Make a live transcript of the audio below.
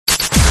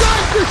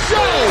the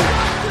show.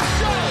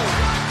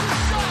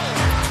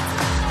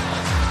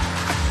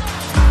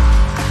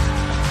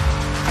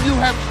 You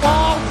have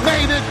all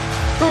made it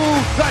to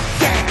the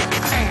dance.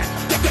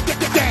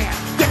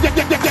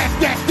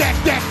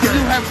 You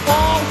have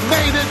all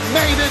made it.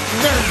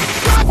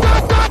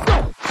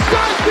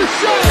 Start the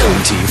show.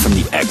 Coming to you from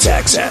the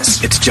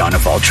X-Axis, it's John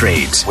of All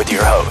Trades with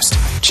your host,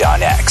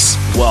 John X.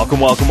 Welcome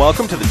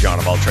to the John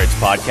of All Trades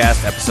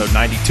podcast, episode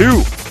 92.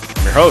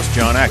 I'm your host,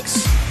 John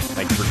X.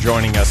 Thank you for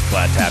joining us.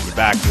 Glad to have you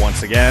back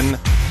once again.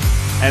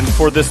 And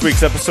for this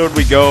week's episode,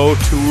 we go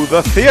to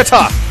the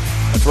theater.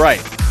 That's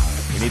right.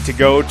 We need to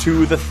go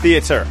to the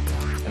theater.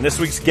 And this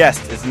week's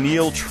guest is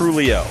Neil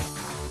Trulio.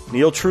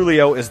 Neil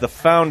Trulio is the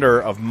founder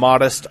of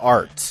Modest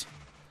Arts.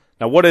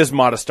 Now, what is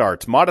Modest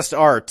Arts? Modest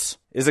Arts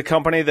is a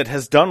company that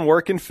has done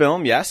work in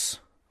film, yes,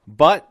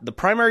 but the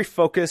primary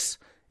focus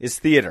is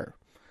theater,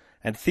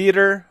 and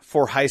theater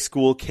for high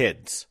school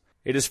kids.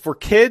 It is for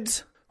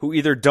kids who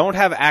either don't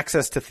have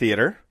access to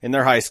theater in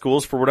their high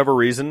schools for whatever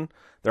reason,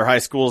 their high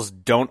schools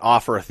don't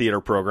offer a theater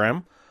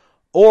program,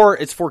 or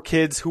it's for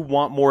kids who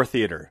want more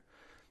theater.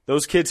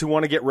 Those kids who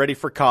want to get ready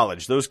for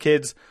college, those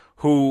kids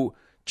who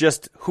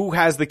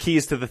has the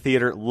keys to the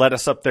theater, let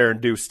us up there and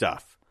do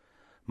stuff.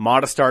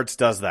 Modest Arts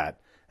does that,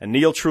 and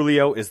Neil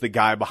Trulio is the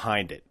guy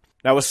behind it.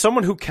 Now, as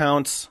someone who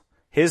counts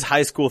his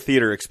high school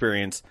theater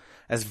experience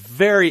as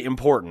very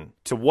important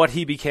to what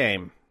he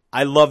became,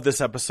 I love this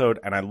episode,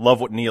 and I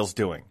love what Neil's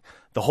doing.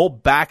 The whole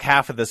back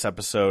half of this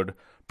episode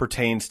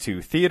pertains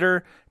to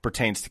theater,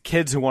 pertains to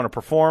kids who want to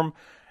perform,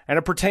 and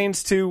it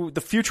pertains to the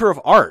future of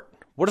art.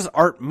 What does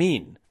art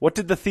mean? What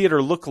did the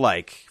theater look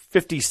like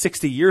 50,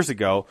 60 years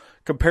ago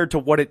compared to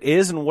what it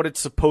is and what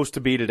it's supposed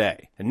to be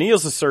today? And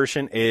Neil's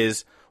assertion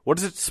is, what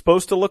is it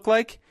supposed to look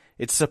like?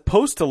 It's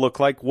supposed to look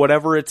like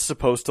whatever it's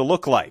supposed to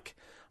look like.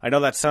 I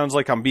know that sounds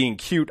like I'm being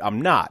cute. I'm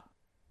not.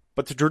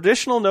 But the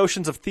traditional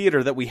notions of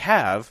theater that we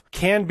have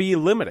can be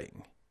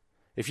limiting.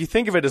 If you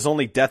think of it as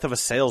only Death of a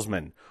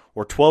Salesman,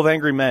 or 12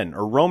 Angry Men,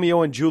 or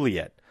Romeo and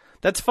Juliet,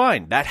 that's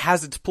fine. That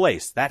has its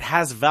place. That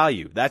has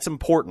value. That's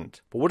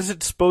important. But what is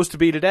it supposed to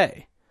be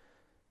today?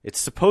 It's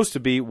supposed to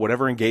be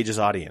whatever engages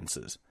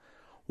audiences.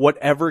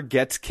 Whatever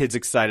gets kids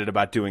excited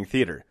about doing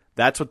theater.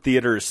 That's what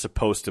theater is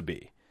supposed to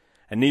be.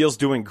 And Neil's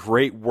doing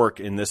great work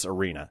in this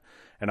arena.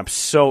 And I'm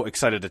so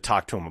excited to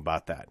talk to him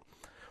about that.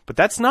 But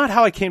that's not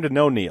how I came to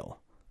know Neil.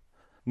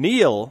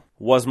 Neil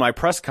was my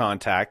press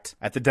contact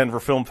at the Denver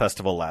Film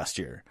Festival last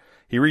year.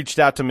 He reached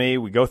out to me.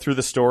 We go through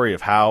the story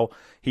of how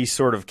he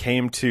sort of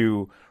came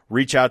to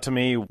reach out to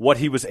me, what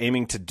he was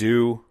aiming to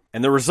do.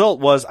 And the result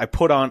was I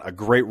put on a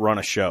great run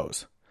of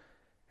shows.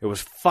 It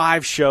was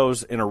 5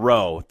 shows in a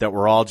row that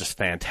were all just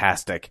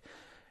fantastic.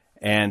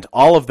 And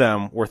all of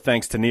them were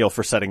thanks to Neil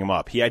for setting them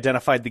up. He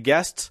identified the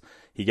guests.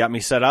 He got me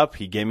set up.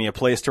 He gave me a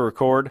place to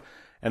record.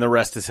 And the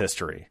rest is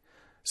history.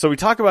 So we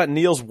talk about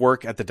Neil's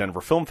work at the Denver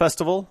Film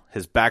Festival,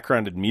 his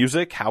background in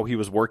music, how he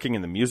was working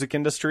in the music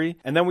industry,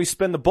 and then we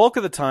spend the bulk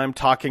of the time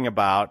talking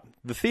about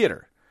the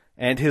theater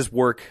and his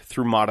work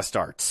through Modest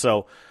Arts.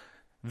 So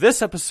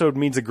this episode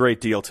means a great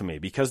deal to me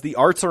because the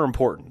arts are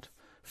important.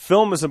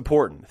 Film is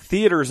important.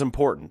 Theater is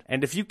important.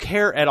 And if you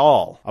care at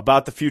all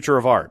about the future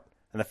of art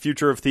and the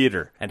future of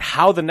theater and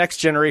how the next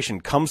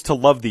generation comes to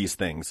love these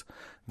things,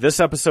 this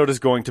episode is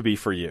going to be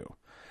for you.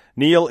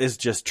 Neil is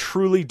just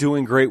truly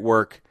doing great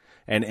work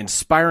and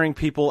inspiring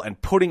people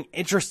and putting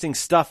interesting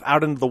stuff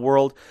out into the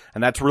world,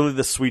 and that's really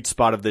the sweet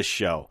spot of this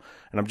show,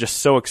 and I'm just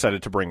so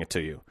excited to bring it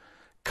to you.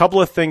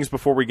 Couple of things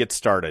before we get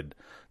started.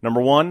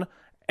 Number one,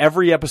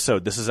 every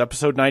episode, this is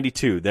episode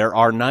 92, there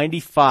are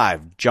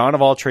 95 John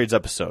of All Trades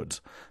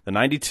episodes. The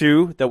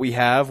 92 that we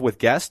have with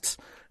guests,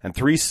 and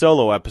 3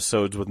 solo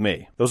episodes with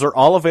me. Those are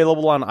all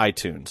available on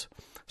iTunes.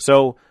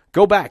 So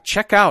go back,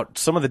 check out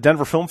some of the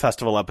Denver Film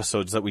Festival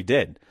episodes that we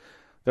did.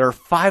 There are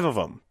 5 of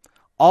them.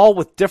 All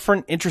with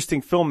different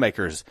interesting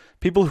filmmakers,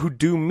 people who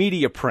do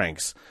media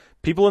pranks,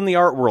 people in the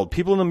art world,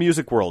 people in the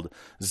music world,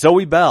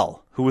 Zoe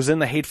Bell, who was in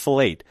The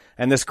Hateful Eight,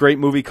 and this great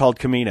movie called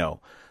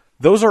Camino.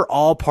 Those are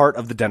all part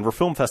of the Denver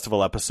Film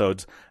Festival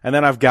episodes, and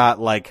then I've got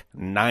like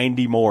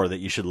 90 more that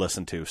you should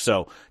listen to.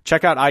 So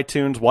check out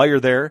iTunes while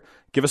you're there.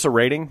 Give us a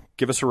rating,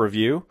 give us a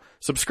review,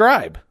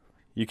 subscribe.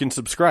 You can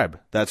subscribe.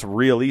 That's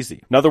real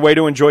easy. Another way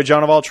to enjoy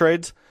John of All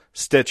Trades,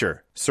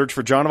 Stitcher. Search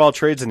for John of All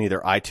Trades in either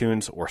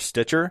iTunes or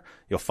Stitcher.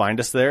 You'll find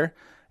us there.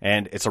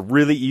 And it's a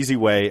really easy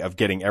way of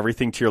getting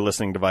everything to your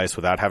listening device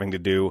without having to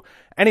do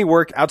any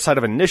work outside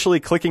of initially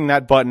clicking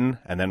that button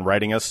and then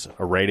writing us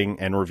a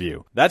rating and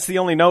review. That's the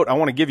only note I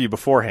want to give you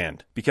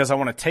beforehand, because I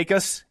want to take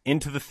us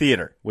into the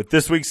theater with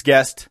this week's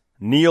guest,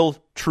 Neil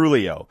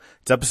Trulio.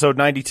 It's episode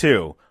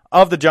 92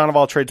 of the John of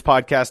All Trades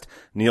podcast.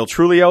 Neil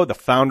Trulio, the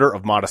founder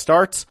of Modest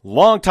Arts,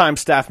 longtime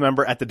staff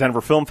member at the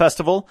Denver Film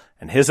Festival,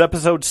 and his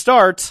episode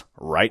starts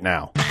right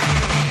now.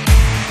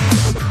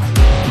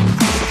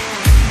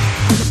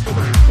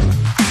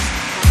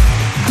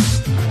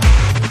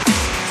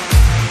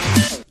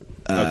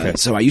 Okay. Okay.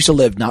 So I used to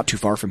live not too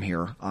far from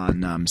here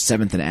on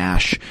 7th and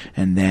Ash,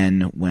 and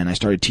then when I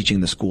started teaching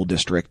in the school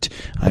district,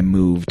 I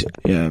moved.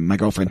 My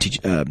girlfriend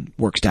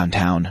works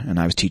downtown, and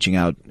I was teaching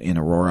out in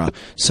Aurora,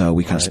 so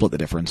we kind of split the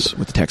difference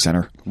with the tech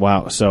center.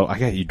 Wow. So I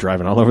got you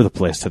driving all over the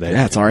place today.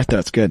 Yeah, it's all right.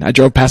 That's good. I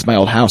drove past my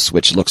old house,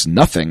 which looks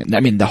nothing. I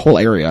mean, the whole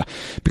area,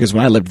 because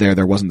when I lived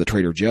there wasn't the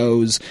Trader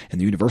Joe's, and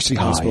the University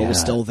Hospital was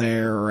still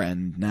there,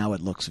 and now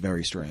it looks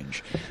very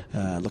strange.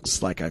 It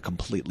looks like a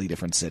completely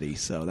different city.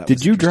 So that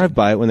Did you drive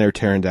by it when they were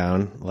tearing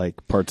down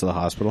like parts of the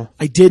hospital?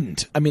 I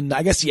didn't. I mean,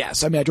 I guess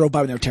yes. I mean, I drove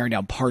by when they were tearing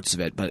down parts of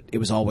it, but it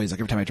was always like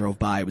every time I drove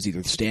by, it was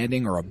either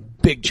standing or a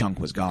big chunk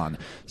was gone.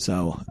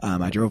 So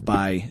I drove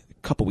by a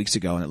couple weeks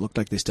ago, and it looked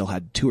like they still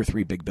had 2 or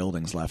 3 big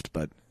buildings left,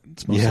 but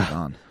it's mostly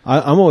gone.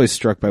 I'm always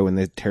struck by when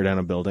they tear down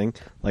a building,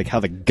 like how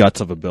the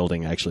guts of a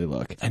building actually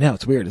look. I know,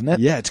 it's weird, isn't it?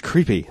 Yeah, it's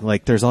creepy.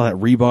 Like there's all that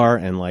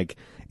rebar and like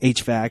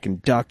HVAC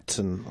and ducts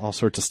and all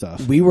sorts of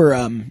stuff. We were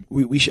I'm a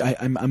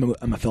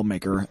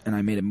filmmaker, and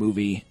I made a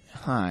movie.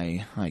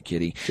 Hi,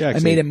 Kitty. Jackson. I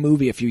made a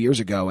movie a few years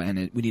ago,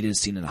 and we needed a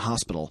scene in a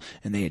hospital,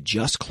 and they had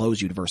just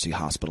closed University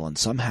Hospital, and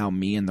somehow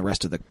me and the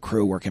rest of the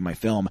crew working my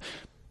film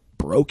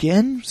broke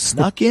in,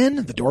 snuck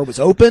in, the door was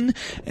open,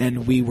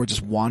 and we were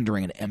just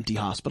wandering an empty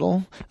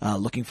hospital,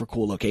 looking for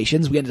cool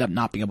locations. We ended up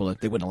not being able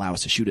to, they wouldn't allow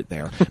us to shoot it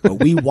there. But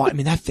I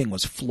mean, that thing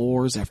was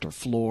floors after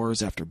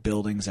floors after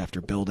buildings after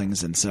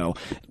buildings, and so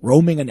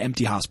roaming an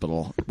empty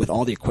hospital with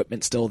all the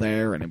equipment still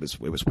there, and it was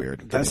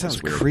weird. That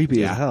sounds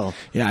creepy as hell.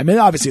 Yeah, I mean,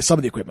 obviously some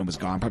of the equipment was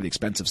gone, probably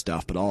expensive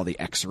stuff, but all the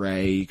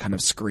X-ray kind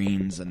of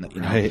screens and,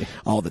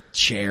 all the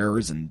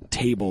chairs and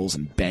tables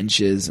and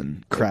benches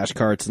and Crash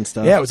carts and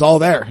stuff. Yeah, it was all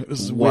there. It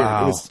was weird.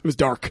 Wow. It was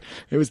dark.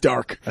 It was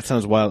dark. That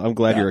sounds wild. I'm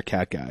glad you're a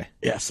cat guy.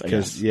 Yes, I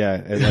Because,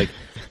 guess. and like,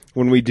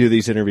 when we do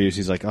these interviews,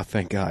 he's like, oh,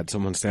 thank God,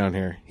 someone's down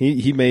here.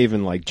 He may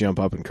even, like, jump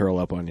up and curl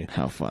up on you.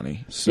 How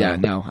funny. So- Yeah,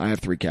 no, I have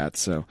 3 cats,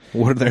 so.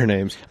 What are their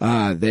names?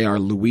 They are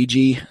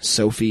Luigi,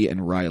 Sophie,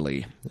 and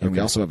Riley. And we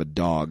also have a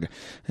dog.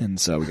 And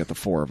so we got the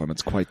 4 of them.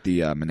 It's quite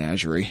the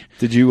menagerie.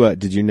 Did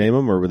you name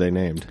them, or were they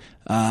named?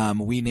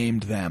 We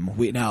named them.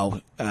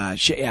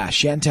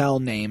 Chantel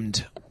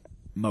named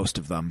most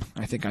of them.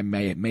 I think I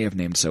may have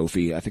named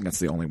Sophie. I think that's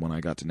the only one I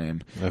got to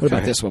name. What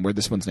about this one? Where'd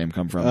this one's name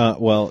come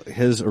from? Well,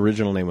 his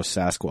original name was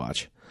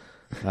Sasquatch.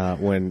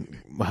 When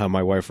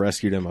my wife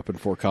rescued him up in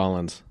Fort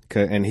Collins,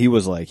 and he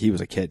was a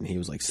kitten. He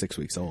was like 6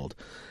 weeks old,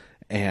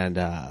 and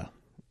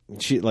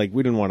we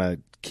didn't want to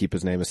keep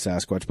his name as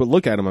Sasquatch, but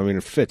look at him. I mean,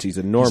 it fits. He's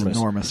enormous. He's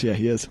enormous. Yeah,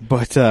 he is.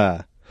 But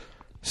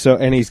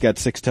and he's got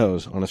 6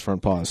 toes on his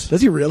front paws.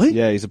 Does he really?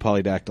 Yeah, he's a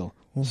polydactyl.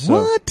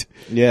 What?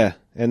 Yeah,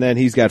 and then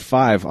he's got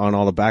 5 on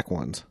all the back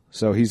ones.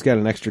 So he's got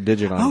an extra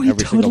digit on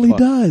every single totally paw.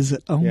 does.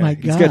 Oh Yeah, my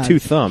God. He's got 2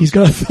 thumbs. He's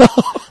got a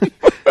thumb.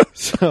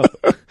 So,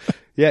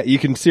 yeah, you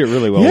can see it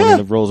really well when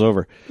it rolls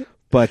over.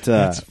 But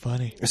That's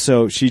funny.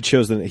 So she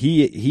chose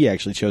he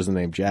actually chose the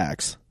name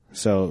Jax.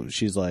 So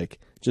she's like,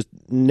 just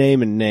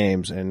naming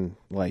names, and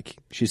like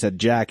she said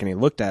Jack, and he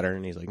looked at her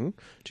and he's like,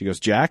 She goes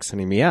Jax,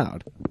 and he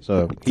meowed.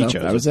 So he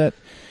chose. That was it.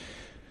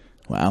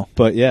 Wow.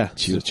 But yeah,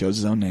 She chose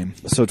his own name.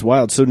 so it's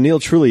wild. So Neil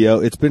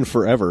Trulio, it's been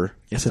forever.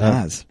 Yes, it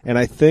has. And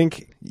I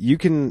think you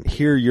can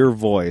hear your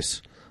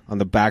voice on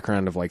the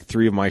background of like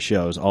 3 of my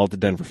shows, all at the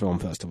Denver Film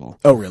Festival.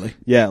 Oh, really?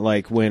 Yeah,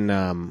 like when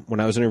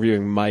I was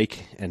interviewing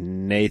Mike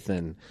and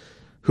Nathan,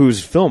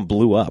 whose film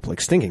blew up, like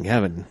Stinking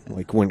Heaven,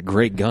 like went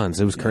great guns.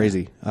 It was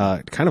crazy.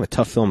 Kind of a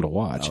tough film to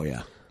watch. Oh,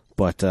 yeah.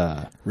 But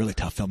Really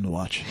tough film to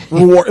watch.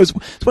 It's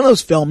one of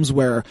those films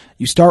where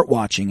you start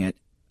watching it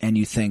and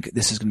you think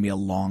this is going to be a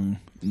long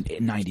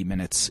 90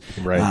 minutes.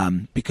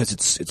 Right. Because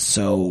it's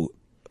so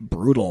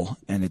brutal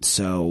and it's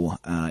so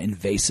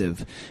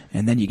invasive,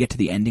 and then you get to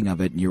the ending of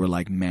it and you were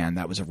like, man,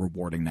 that was a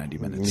rewarding 90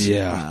 minutes.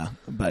 Yeah.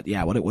 But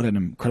yeah, what an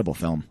incredible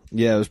film.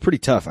 yeah, it was pretty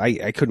tough.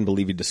 I couldn't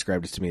believe he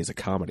described it to me as a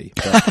comedy.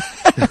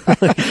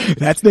 But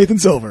That's Nathan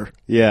Silver.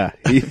 yeah,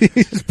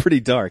 he's pretty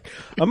dark.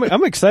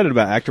 I'm excited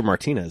about Actor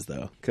Martinez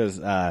though, because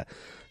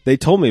they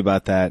told me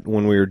about that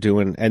when we were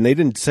doing, and they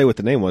didn't say what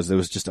the name was. It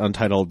was just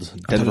Untitled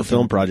Denver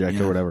Film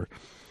Project or whatever.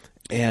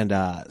 And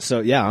so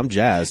yeah, I'm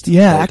jazzed.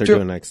 Yeah, what they're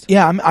doing next.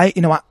 Yeah,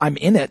 I'm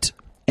in it,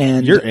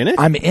 and You're in it?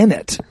 I'm in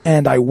it,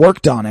 and I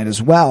worked on it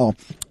as well,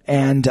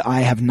 and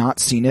I have not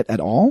seen it at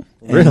all.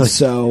 Really? And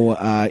so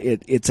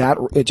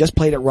it just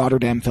played at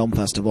Rotterdam Film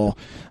Festival,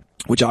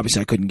 which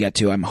obviously I couldn't get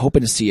to. I'm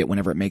hoping to see it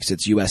whenever it makes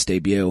its U.S.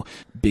 debut,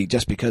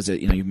 just because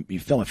you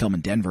film a film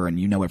in Denver and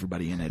you know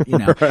everybody in it,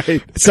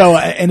 Right. So,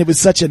 and it was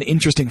such an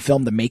interesting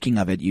film, the making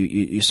of it.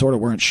 You sort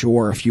of weren't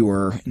sure if you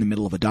were in the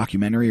middle of a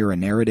documentary or a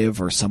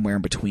narrative or somewhere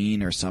in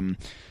between, or some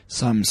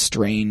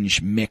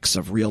strange mix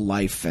of real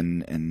life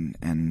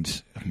and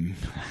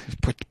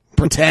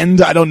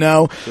pretend. I don't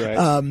know.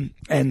 Right.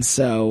 And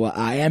so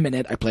I am in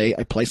it. I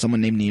play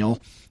someone named Neil,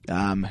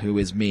 who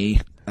is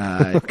me.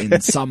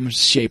 in some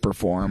shape or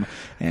form,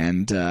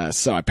 and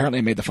so apparently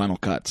I made the final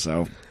cut.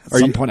 So at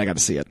some point I got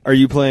to see it. Are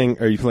you playing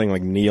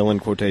like Neil in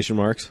quotation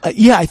marks?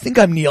 Yeah, I think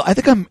I'm Neil. I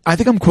think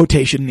I'm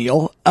quotation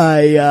Neil.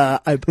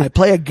 I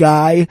play a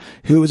guy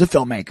who is a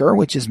filmmaker,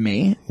 which is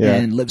me,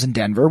 and lives in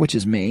Denver, which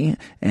is me,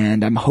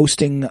 and I'm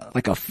hosting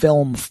like a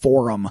film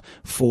forum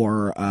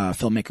for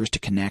filmmakers to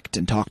connect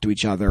and talk to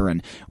each other,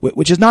 and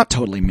which is not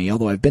totally me,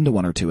 although I've been to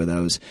one or two of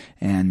those,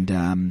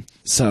 and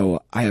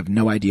so I have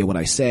no idea what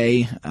I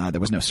say. There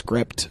was no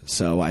script,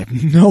 so I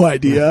have no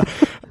idea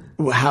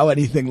how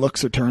anything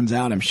looks or turns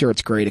out. I'm sure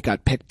it's great. It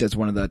got picked as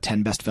one of the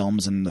 10 best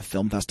films in the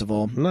film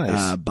festival.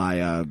 Nice. By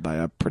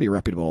a pretty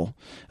reputable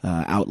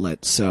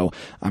outlet. So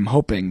I'm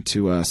hoping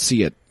to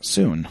see it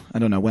soon. I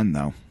don't know when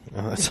though.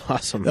 Oh, that's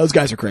awesome. Those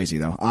guys are crazy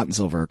though. Ott and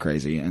Silver are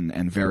crazy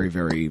and very,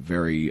 very,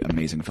 very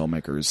amazing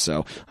filmmakers.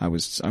 So it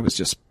was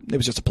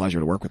just a pleasure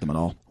to work with them at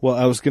all. Well,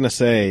 I was gonna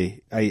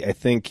say, I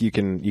think you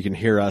can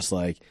hear us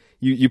like.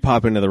 You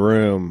pop into the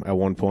room at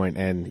one point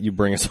and you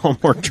bring us all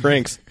more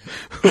drinks,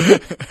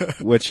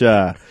 which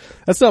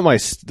that's not my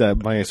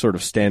sort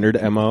of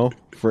standard MO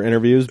for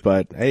interviews.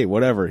 But hey,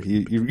 whatever.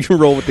 You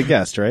roll with the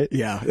guest, right?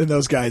 Yeah, and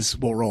those guys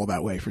will roll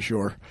that way for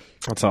sure.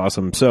 That's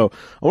awesome. So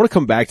I want to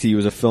come back to you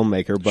as a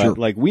filmmaker, but Sure.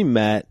 like we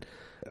met.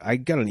 I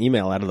got an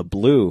email out of the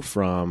blue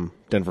from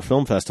Denver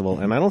Film Festival,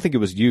 and I don't think it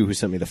was you who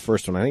sent me the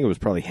first one. I think it was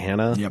probably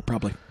Hannah. Yeah,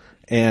 probably.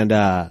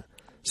 And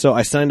so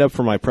I signed up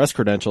for my press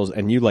credentials,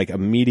 and you like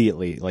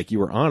immediately, like you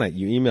were on it,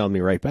 you emailed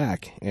me right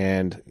back,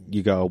 and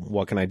you go,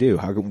 what can I do?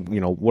 How can,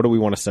 what do we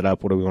want to set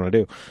up? What do we want to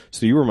do?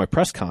 So you were my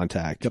press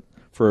contact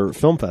for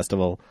Film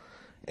Festival,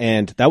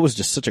 and that was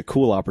just such a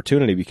cool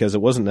opportunity because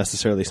it wasn't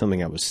necessarily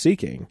something I was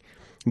seeking.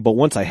 But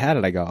once I had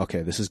it, I go,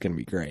 okay, this is going to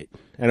be great.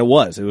 And it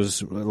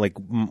was like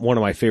one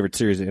of my favorite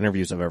series of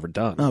interviews I've ever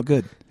done. Oh,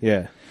 good.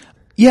 Yeah.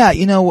 Yeah,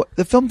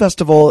 the film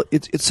festival,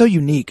 it's so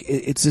unique.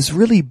 It's this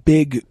really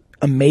big,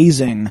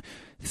 amazing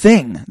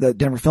thing that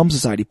Denver Film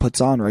Society puts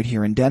on right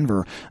here in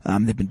Denver.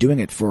 They've been doing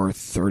it for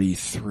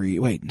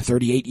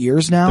 38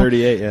 years now.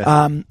 38,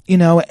 yeah.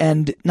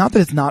 And not that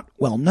it's not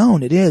well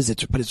known, it is.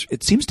 But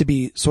it seems to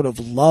be sort of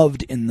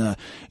loved in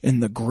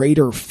the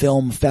greater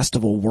film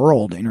festival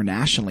world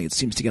internationally. It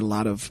seems to get a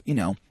lot of,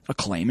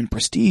 acclaim and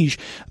prestige.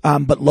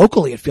 But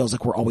locally, it feels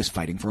like we're always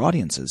fighting for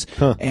audiences.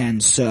 Huh.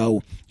 And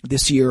so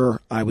this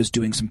year I was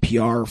doing some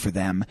PR for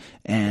them,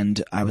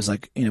 and I was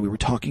like, we were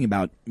talking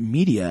about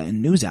media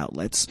and news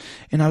outlets,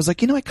 and I was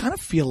like, I kind of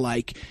feel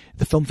like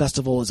the film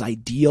festival is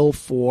ideal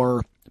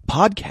for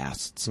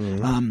podcasts.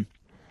 Mm-hmm.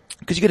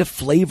 Because you get a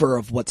flavor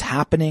of what's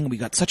happening. We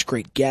got such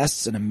great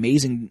guests and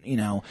amazing,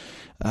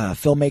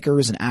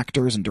 filmmakers and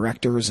actors and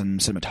directors and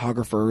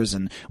cinematographers,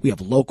 and we have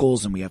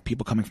locals and we have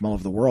people coming from all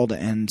over the world.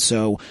 And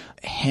so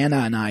Hannah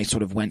and I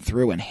sort of went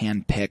through and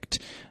handpicked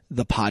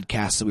the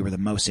podcasts that we were the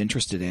most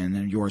interested in,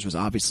 and yours was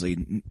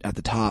obviously at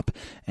the top,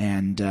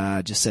 and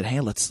just said, hey,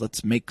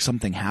 let's make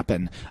something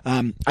happen.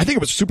 I think it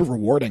was super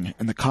rewarding,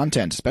 and the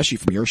content, especially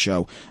from your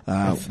show,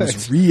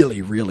 was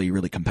really, really,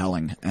 really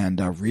compelling and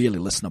really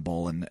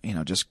listenable,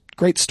 and just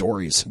great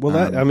stories.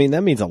 Well,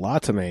 that means a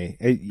lot to me.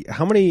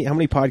 How many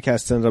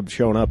podcasts ended up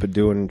showing up and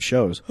doing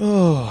shows?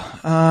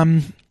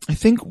 I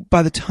think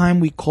by the time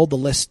we culled the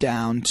list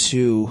down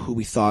to who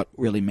we thought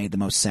really made the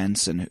most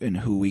sense and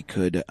who we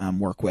could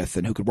work with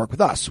and who could work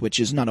with us, which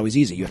is not always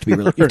easy. You have to be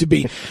really,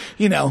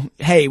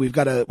 hey, we've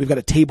got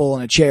a table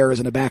and a chairs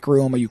in a back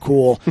room. Are you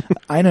cool?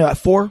 I know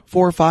 4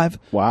 or 5.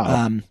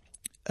 Wow.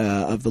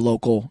 Of the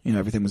local,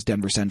 everything was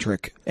Denver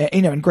centric,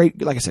 and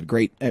great, like I said,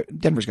 great,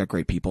 Denver's got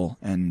great people,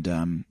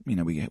 and,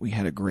 we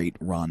had a great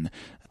run.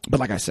 But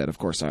like I said, of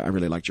course, I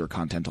really liked your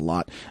content a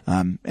lot.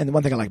 And the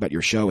one thing I like about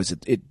your show is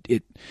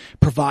it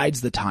provides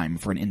the time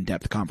for an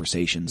in-depth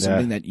conversation,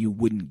 something that you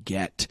wouldn't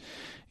get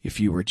if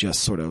you were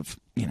just sort of,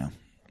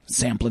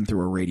 sampling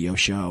through a radio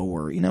show,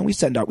 or, we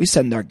send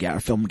our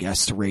film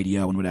guests to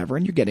radio and whatever,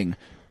 and you're getting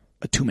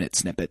a 2-minute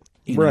snippet.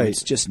 Right.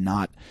 It's just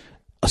not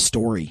a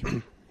story.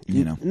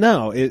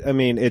 No,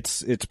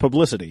 it's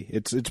publicity.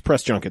 It's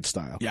press junket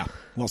style. Yeah,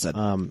 well said.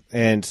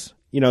 And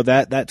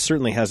that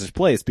certainly has its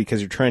place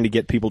because you're trying to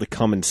get people to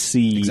come and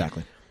see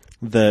exactly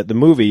the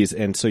movies,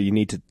 and so you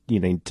need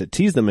to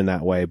tease them in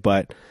that way.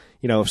 But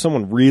if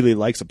someone really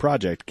likes a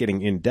project,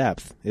 getting in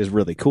depth is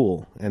really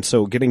cool. And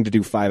so getting to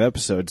do 5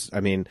 episodes,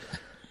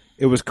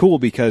 it was cool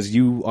because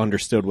you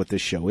understood what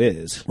this show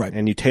is, right?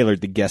 And you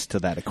tailored the guest to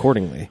that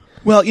accordingly.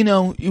 Well,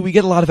 we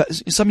get a lot of,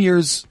 some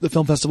years the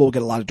film festival will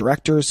get a lot of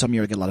directors, some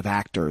years get a lot of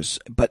actors,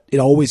 but it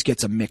always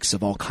gets a mix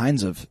of all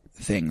kinds of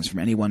things, from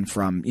anyone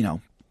from,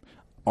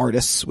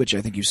 artists, which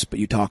I think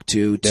you talk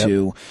to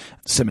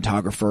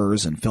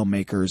cinematographers and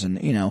filmmakers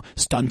and,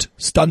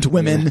 stunt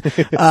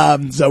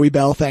women. Zoe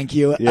Bell, thank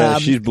you. Yeah,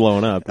 she's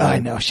blowing up. I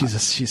know.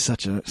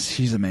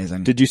 She's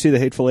amazing. Did you see The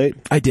Hateful Eight?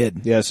 I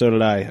did. Yeah, so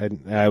did I.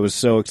 I was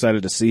so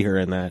excited to see her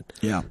in that.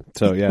 Yeah.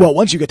 So, yeah. Well,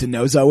 once you get to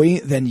know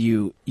Zoe, then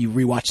you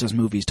rewatch those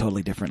movies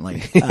totally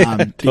differently.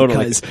 Totally.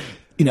 Because,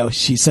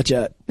 she's such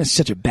a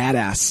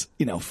badass,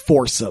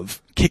 force of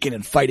kicking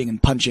and fighting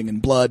and punching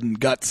and blood and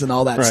guts and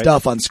all that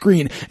stuff on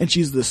screen. And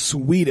she's the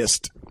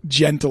sweetest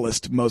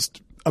gentlest,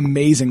 most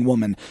amazing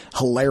woman,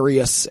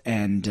 hilarious,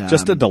 and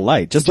Just a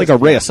delight, just like a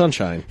ray of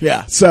sunshine.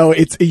 yeah. So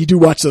you do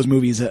watch those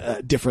movies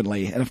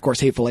differently, and of course,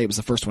 Hateful Eight was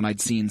the first one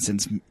I'd seen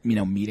since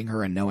meeting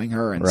her and knowing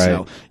her, and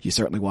so you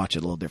certainly watch it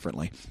a little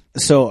differently.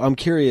 So I'm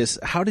curious,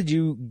 how did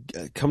you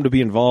come to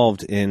be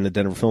involved in the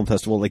Denver Film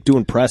Festival, like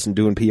doing press and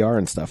doing PR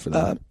and stuff for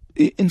that?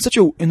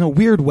 In a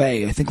weird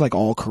way, I think like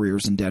all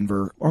careers in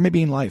Denver, or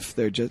maybe in life,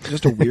 they're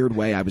just a weird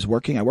way. I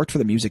worked for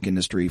the music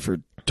industry for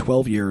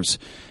 12 years.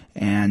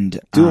 And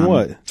doing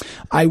what?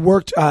 I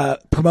worked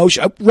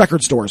promotion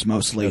record stores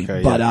mostly,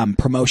 Okay, but yeah.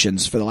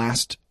 Promotions for the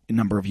last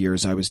number of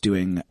years. I was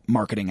doing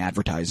marketing,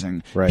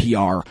 advertising, Right.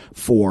 PR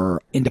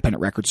for independent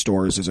record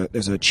stores.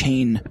 There's a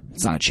chain.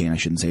 It's not a chain. I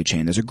shouldn't say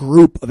chain. There's a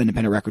group of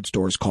independent record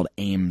stores called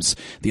AIMS,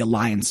 the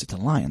Alliance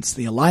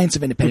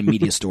of Independent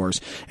Media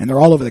Stores, and they're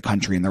all over the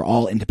country, and they're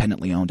all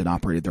independently owned and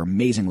operated. They're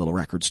amazing little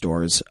record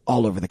stores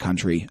all over the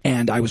country.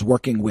 And I was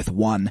working with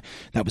one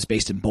that was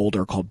based in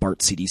Boulder called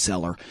Bart CD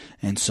Seller,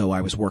 and so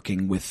I was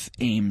working with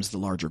AIMS, the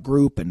larger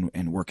group,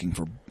 and working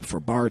for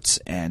Bart's,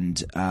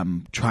 and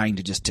trying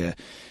to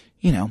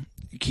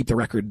keep the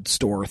record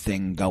store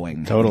thing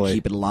going. Totally. And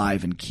keep it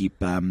alive and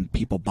keep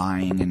people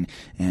buying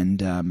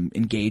and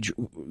engage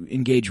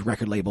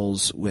record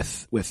labels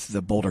with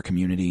the Boulder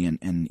community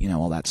and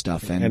all that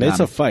stuff. And it's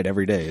a fight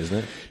every day, isn't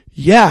it?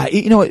 Yeah.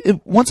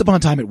 Once upon a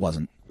time it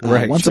wasn't.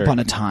 Right, once sure. upon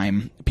a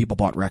time people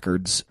bought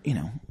records,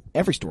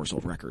 every store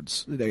sold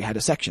records. They had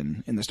a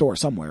section in the store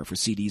somewhere for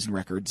CDs and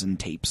records and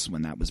tapes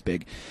when that was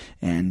big.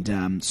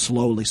 And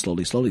slowly,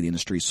 the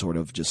industry sort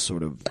of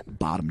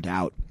bottomed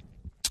out.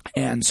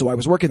 And so I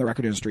was working in the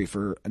record industry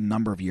for a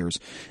number of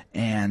years,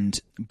 and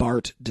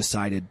Bart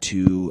decided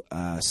to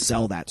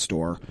sell that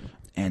store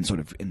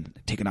and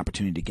take an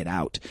opportunity to get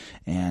out.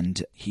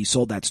 And he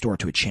sold that store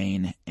to a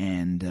chain,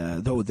 and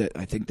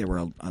I think there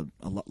were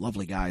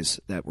lovely guys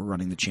that were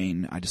running the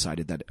chain, I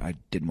decided that I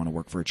didn't want to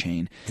work for a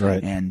chain.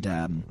 Right.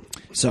 And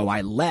so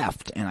I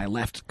left,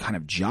 kind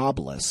of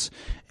jobless,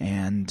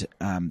 and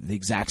the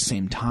exact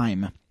same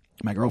time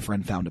my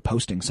girlfriend found a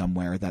posting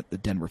somewhere that the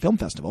Denver Film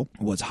Festival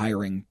was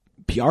hiring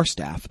PR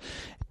staff,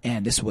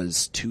 and this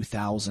was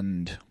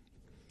 2000.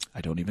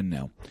 I don't even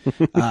know.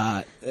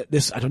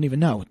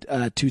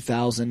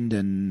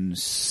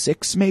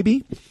 2006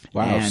 maybe.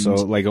 Wow. And, so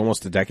like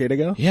almost a decade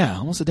ago? yeah,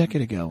 almost a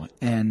decade ago.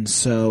 And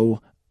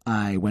so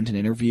I went and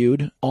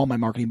interviewed. All my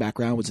marketing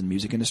background was in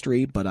music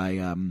industry, but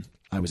I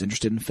was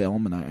interested in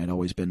film, and I had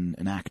always been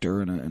an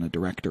actor and a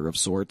director of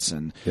sorts.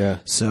 And Yeah.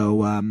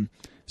 So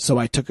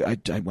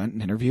I went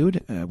and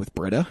interviewed with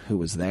Britta, who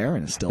was there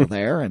and is still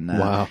there, and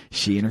Wow.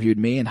 she interviewed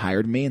me and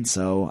hired me, and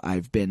so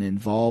I've been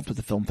involved with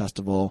the film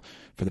festival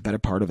for the better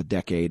part of a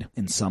decade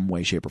in some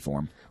way, shape, or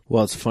form.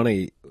 Well, it's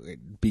funny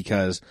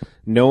because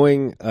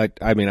knowing, I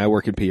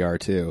work in PR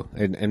too,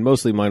 and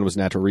mostly mine was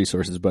natural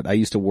resources, but I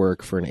used to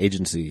work for an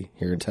agency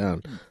here in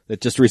town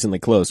that just recently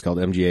closed called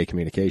MGA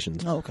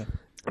Communications. Oh, okay.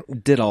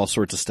 Did all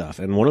sorts of stuff.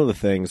 And one of the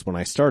things when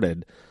I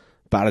started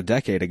about a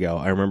decade ago,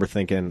 I remember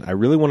thinking, I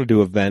really want to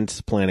do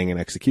event planning and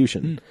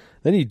execution.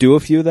 Then you do a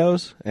few of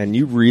those, and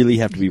you really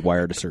have to be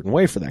wired a certain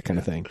way for that kind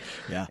of thing.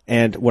 Yeah.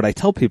 And what I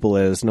tell people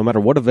is, no matter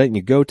what event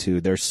you go to,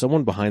 there's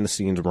someone behind the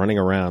scenes running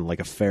around like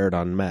a ferret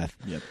on meth,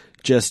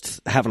 just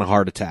having a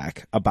heart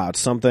attack about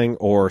something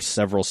or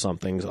several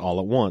somethings all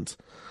at once.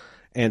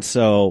 And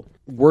so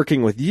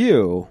working with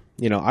you,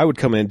 I would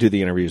come in, do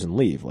the interviews, and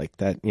leave. Like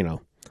that,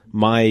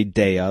 my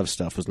day of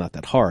stuff was not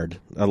that hard.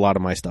 A lot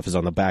of my stuff is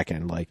on the back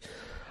end. Like,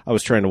 I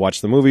was trying to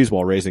watch the movies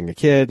while raising a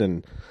kid,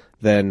 and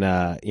then,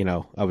 I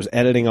was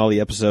editing all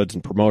the episodes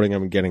and promoting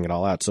them and getting it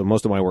all out. So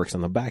most of my work's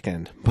on the back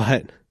end.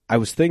 But I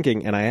was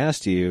thinking, and I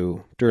asked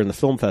you during the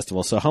film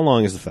festival, so how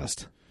long is the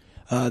fest?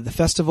 The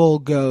festival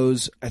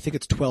goes, I think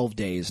it's 12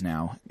 days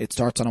now. It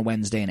starts on a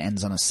Wednesday and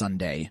ends on a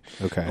Sunday.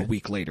 Okay. A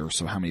week later.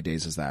 So how many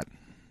days is that?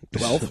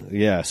 12?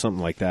 Yeah,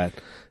 something like that.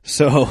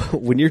 So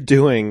when you're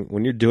doing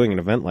an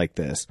event like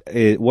this,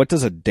 what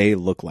does a day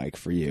look like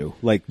for you?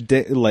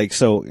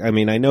 So I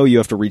know you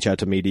have to reach out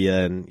to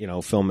media and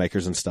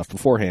filmmakers and stuff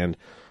beforehand,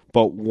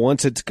 but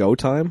once it's go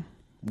time,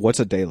 what's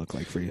a day look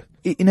like for you?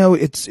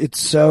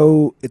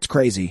 It's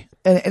crazy,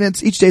 and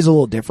it's each day's a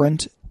little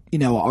different.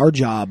 Our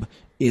job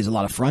is a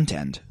lot of front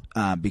end.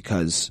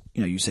 Because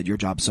you said your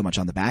job's so much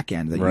on the back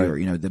end that Right.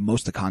 you're the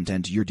most of the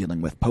content you're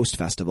dealing with post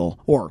festival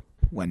or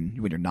when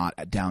you're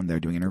not down there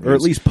doing interviews, Or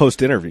at least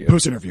post interview.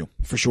 post interview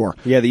for sure.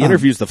 Yeah, the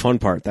interview's the fun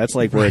part. That's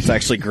like where it's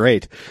actually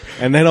great,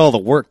 and then all the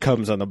work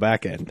comes on the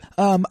back end.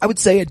 I would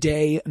say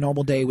a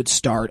normal day would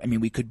start.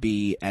 We could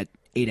be at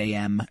 8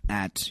 a.m.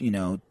 at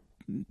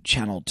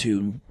Channel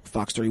 2,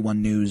 Fox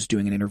 31 News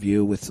doing an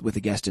interview with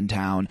a guest in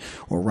town,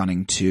 or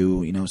running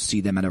to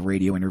see them at a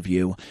radio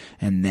interview,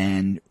 and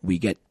then we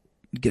get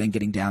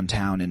getting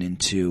downtown and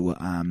into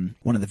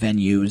one of the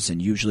venues,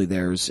 and usually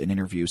there's an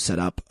interview set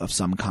up of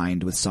some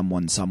kind with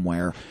someone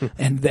somewhere,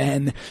 and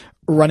then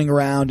running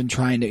around and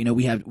trying to,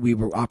 we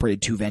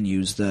operated two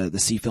venues, the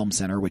Sea Film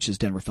Center, which is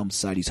Denver Film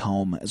Society's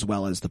home, as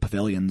well as the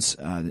pavilions,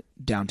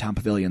 downtown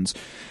pavilions.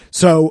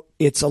 So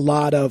it's a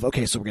lot of,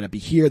 okay, so we're going to be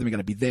here, then we're going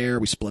to be there.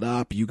 We split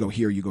up. You go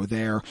here, you go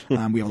there. We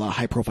have a lot of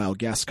high profile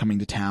guests coming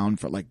to town,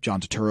 for like John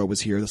Turturro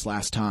was here this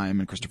last time,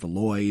 and Christopher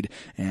Lloyd,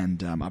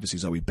 and obviously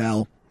Zoe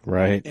Bell.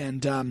 Right.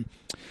 And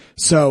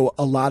so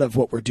a lot of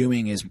what we're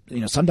doing is,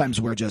 sometimes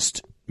we're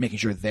just making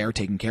sure they're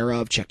taken care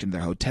of, checked into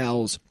their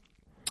hotels,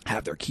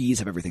 have their keys,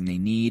 have everything they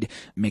need,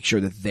 make sure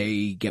that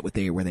they get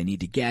where they need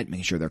to get,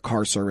 making sure their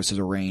car service is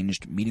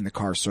arranged, meeting the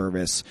car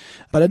service.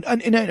 But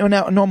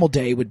a normal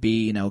day would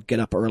be, get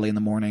up early in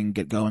the morning,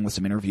 get going with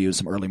some interviews,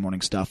 some early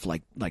morning stuff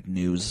like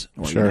news,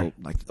 or sure.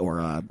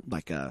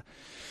 Like a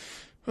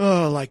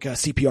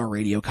CPR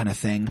radio kind of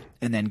thing,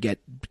 and then get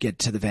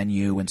to the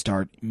venue and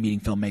start meeting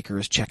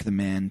filmmakers, check them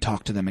in,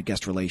 talk to them at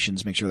guest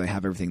relations, make sure they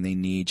have everything they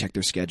need, check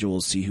their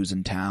schedules, see who's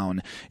in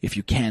town. If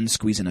you can,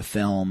 squeeze in a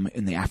film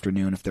in the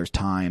afternoon if there's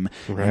time.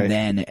 Right. And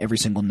then every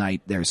single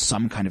night there's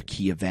some kind of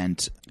key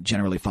event,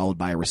 generally followed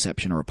by a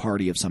reception or a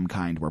party of some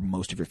kind where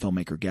most of your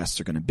filmmaker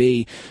guests are going to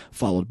be,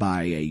 followed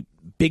by a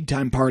big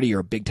time party or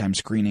a big time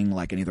screening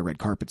like any of the red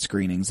carpet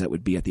screenings that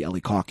would be at the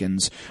Ellie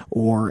Calkins,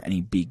 or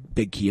any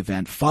big key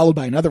event, followed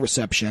by another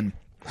reception.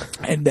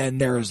 And then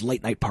there's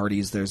late night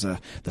parties. There's the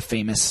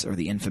famous or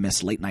the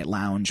infamous late night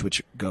lounge,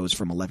 which goes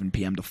from 11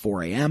 p.m. to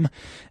 4 a.m.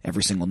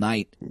 every single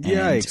night.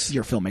 Yikes. And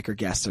your filmmaker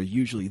guests are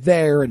usually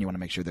there, and you want to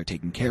make sure they're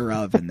taken care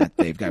of and that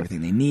they've got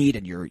everything they need,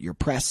 and your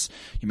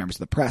members of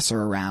the press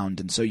are around.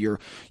 And so you're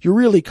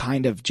really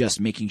kind of just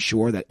making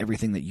sure that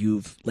everything that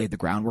you've laid the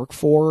groundwork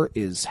for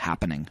is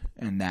happening,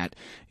 and that,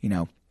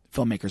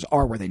 filmmakers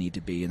are where they need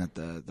to be, and that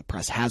the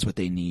press has what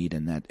they need,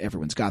 and that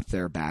everyone's got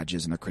their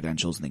badges and their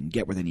credentials, and they can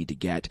get where they need to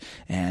get.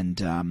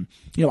 And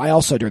I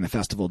also during the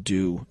festival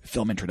do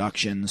film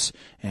introductions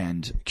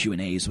and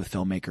Q&As with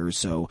filmmakers,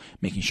 so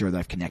making sure that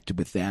I've connected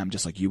with them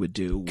just like you would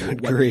do.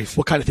 Good grief.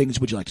 What kind of things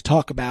would you like to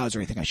talk about? Is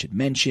there anything I should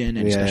mention?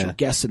 Any special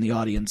guests in the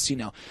audience?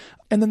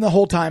 And then the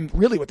whole time,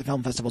 really what the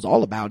film festival is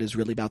all about is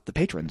really about the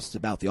patrons. It's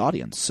about the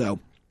audience. So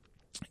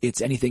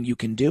it's anything you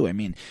can do. I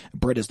mean,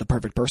 Britt is the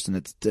perfect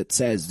person that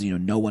says,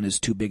 no one is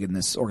too big in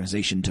this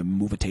organization to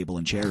move a table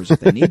and chairs if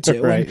they need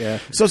to. Right, yeah.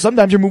 So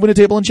sometimes you're moving a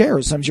table and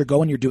chairs. Sometimes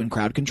you're doing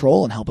crowd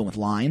control and helping with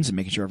lines and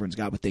making sure everyone's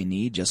got what they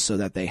need, just so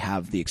that they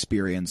have the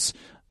experience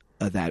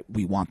that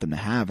we want them to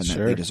have and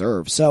that they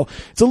deserve. So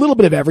it's a little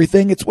bit of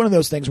everything. It's one of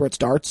those things where it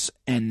starts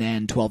and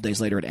then 12 days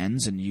later it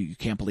ends, and you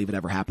can't believe it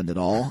ever happened at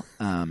all.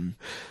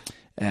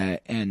 And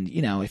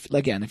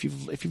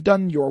if you've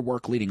done your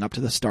work leading up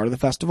to the start of the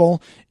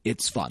festival,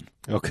 it's fun.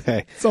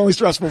 Okay. It's only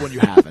stressful when you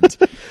haven't,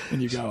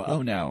 and you go,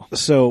 oh no.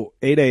 So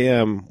 8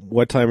 a.m.,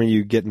 what time are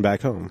you getting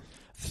back home?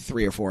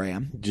 3 or 4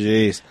 a.m.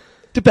 Jeez.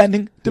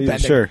 Depending.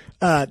 Sure.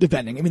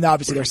 Depending. I mean,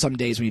 obviously there's some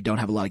days when you don't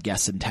have a lot of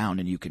guests in town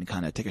and you can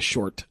kind of take a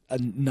short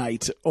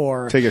night,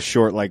 or take a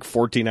short,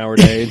 14-hour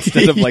day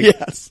instead of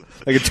yes.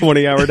 like a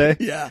 20-hour day.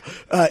 Yeah.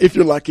 If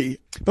you're lucky.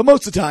 But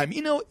most of the time,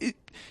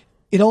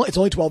 it's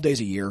only 12 days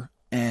a year,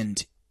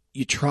 and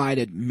you try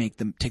to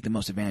take the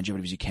most advantage of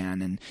it as you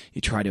can, and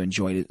you try to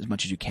enjoy it as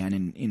much as you can.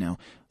 And,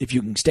 if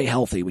you can stay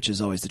healthy, which is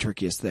always the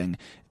trickiest thing,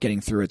 getting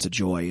through it's a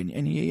joy.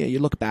 And you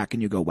look back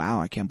and you go, wow,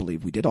 I can't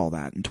believe we did all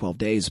that in 12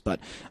 days, but,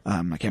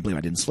 I can't believe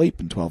I didn't sleep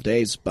in 12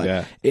 days, but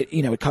yeah.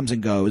 it comes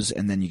and goes,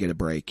 and then you get a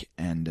break,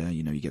 and,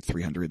 you get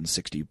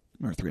 360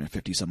 or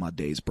 350 some odd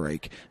days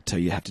break till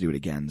you have to do it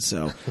again.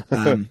 So,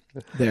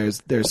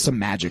 there's some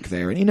magic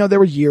there. And, there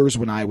were years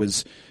when I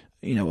was,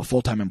 a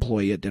full-time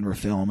employee at Denver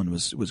Film and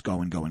was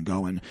going.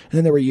 And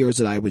then there were years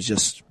that I was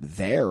just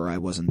there. I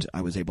was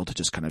able to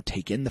just kind of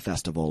take in the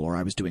festival, or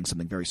I was doing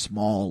something very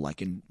small, I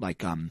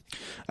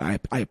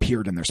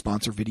appeared in their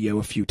sponsor video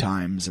a few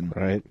times, and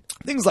right.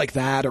 things like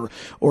that,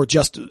 or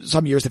just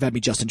some years they've had me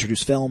just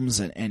introduce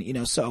films,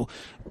 and so,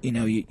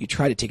 you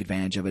try to take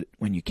advantage of it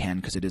when you can,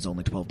 because it is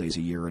only 12 days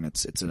a year, and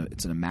it's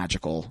a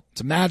magical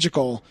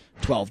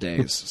 12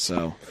 days.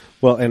 So,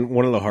 well, and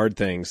one of the hard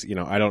things,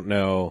 I don't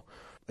know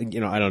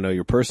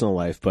your personal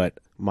life, but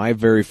my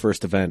very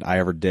first event I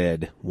ever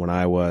did when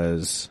I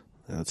was,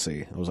 I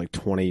was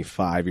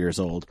 25 years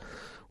old.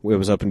 It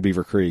was up in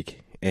Beaver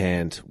Creek,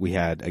 and we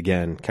had,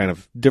 again, kind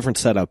of different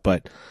setup,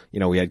 but,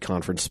 we had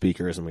conference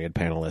speakers and we had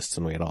panelists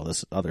and we had all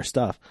this other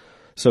stuff.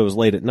 So it was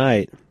late at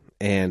night,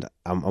 and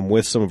I'm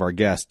with some of our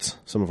guests,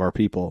 some of our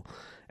people,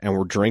 and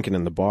we're drinking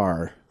in the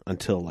bar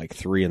until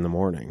 3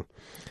 a.m.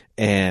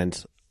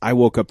 And I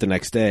woke up the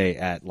next day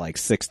at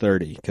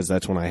 6:30, because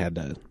that's when I had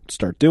to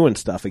start doing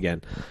stuff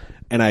again.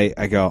 And I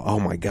go, oh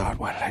my God,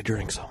 why did I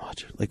drink so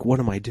much? What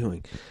am I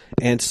doing?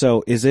 And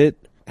so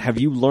have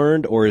you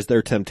learned, or is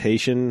there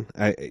temptation?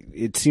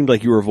 It seemed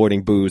like you were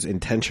avoiding booze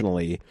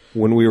intentionally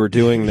when we were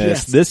doing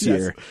this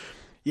year.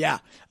 Yeah.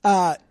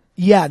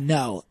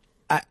 No.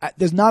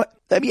 there's not.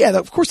 I mean, yeah,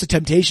 of course the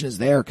temptation is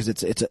there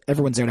because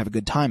everyone's there to have a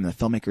good time. And the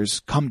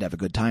filmmakers come to have a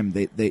good time.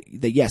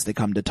 They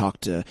come to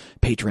talk to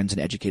patrons and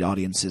educate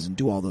audiences and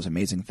do all those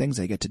amazing things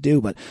they get to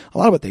do. But a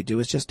lot of what they do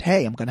is just,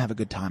 hey, I'm going to have a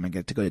good time. I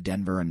get to go to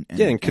Denver and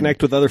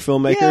connect with other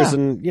filmmakers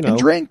and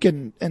drink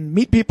and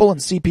meet people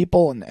and see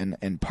people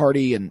and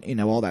party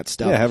and all that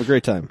stuff. Yeah, have a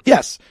great time.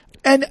 Yes.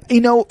 And,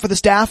 for the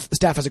staff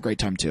has a great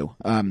time too.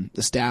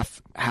 The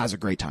staff has a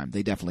great time.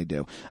 They definitely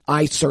do.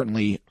 I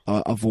certainly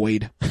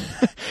avoid,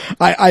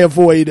 I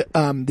avoid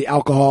the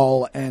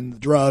alcohol and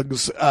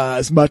drugs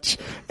as much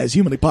as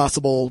humanly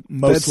possible.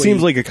 Mostly. That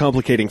seems like a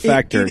complicating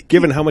factor,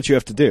 given how much you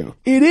have to do.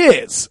 It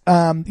is.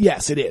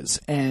 Yes, it is.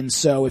 And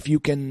so if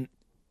you can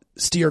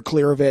steer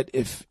clear of it,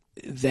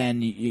 then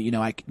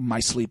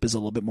my sleep is a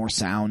little bit more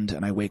sound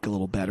and I wake a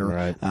little better.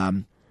 Right.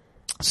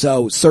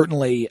 So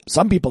certainly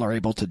some people are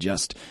able to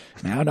just,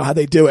 I don't know how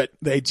they do it.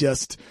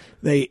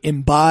 They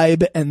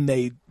imbibe and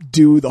they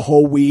do the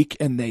whole week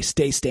and they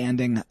stay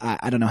standing.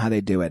 I don't know how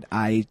they do it.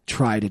 I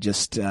try to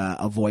just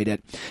avoid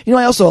it.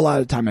 I also, a lot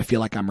of the time I feel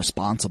like I'm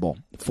responsible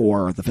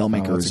for the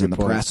filmmakers and the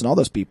press and all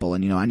those people.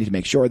 And, I need to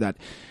make sure that,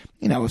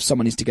 if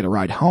someone needs to get a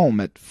ride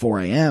home at 4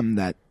 a.m.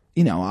 that,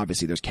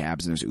 obviously there's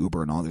cabs and there's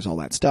Uber and there's all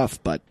that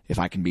stuff. But if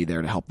I can be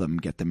there to help them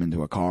get them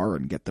into a car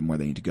and get them where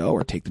they need to go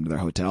or take them to their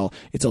hotel,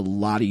 it's a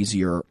lot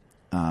easier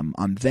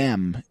on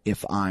them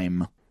if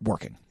I'm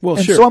working. Well,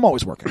 and sure. So I'm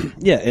always working.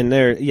 Yeah, and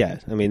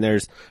I mean,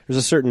 there's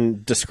a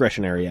certain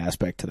discretionary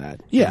aspect to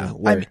that. Yeah,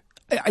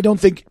 I don't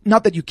think,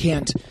 not that you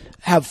can't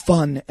have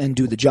fun and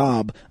do the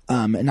job,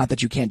 and not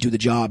that you can't do the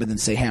job and then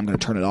say, hey, I'm going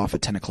to turn it off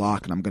at 10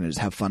 o'clock and I'm going to just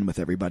have fun with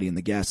everybody and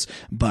the guests.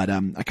 But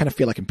I kind of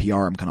feel like in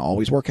PR, I'm kind of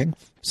always working.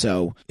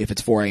 So if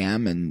it's 4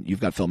 a.m. and you've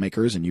got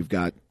filmmakers and you've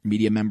got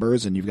media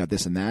members and you've got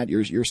this and that,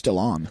 you're still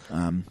on.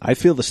 I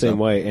feel the same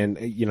way. And,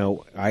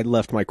 I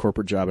left my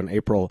corporate job in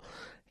April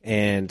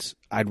and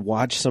I'd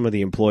watch some of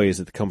the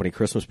employees at the company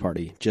Christmas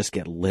party just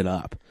get lit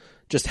up,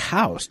 just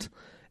housed.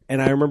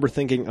 And I remember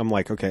thinking, I'm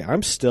like, okay,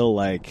 I'm still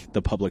like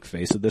the public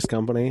face of this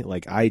company.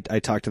 Like I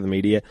talk to the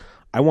media.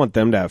 I want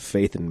them to have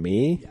faith in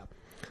me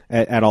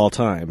at all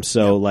times.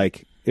 So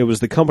like it was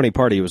the company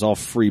party. It was all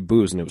free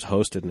booze and it was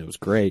hosted and it was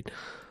great.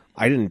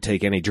 I didn't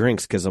take any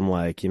drinks because I'm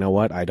like, you know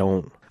what?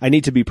 I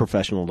need to be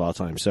professional at all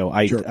times. So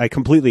I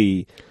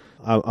completely,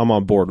 I'm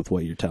on board with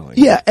what you're telling.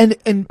 Yeah.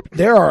 And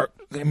there are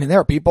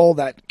people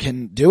that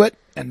can do it.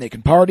 And they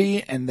can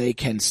party, and they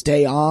can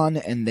stay on,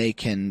 and they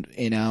can,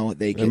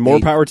 and more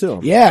power to them.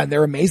 Yeah, and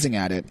they're amazing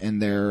at it,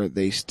 and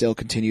they still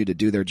continue to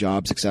do their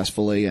job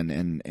successfully,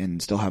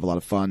 and still have a lot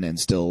of fun, and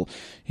still,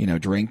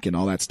 drink and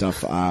all that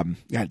stuff.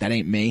 Yeah, that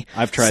ain't me.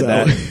 I've tried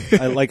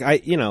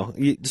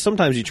that.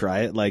 Sometimes you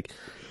try it. Like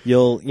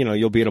you'll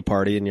be at a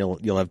party and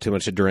you'll have too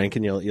much to drink,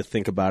 and you'll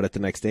think about it the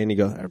next day, and you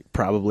go, it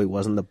probably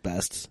wasn't the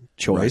best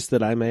choice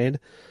that I made,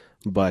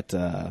 but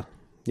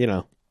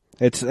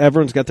it's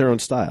everyone's got their own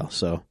style,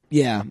 so.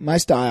 Yeah, my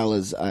style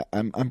is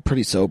I'm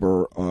pretty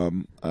sober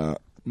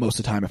most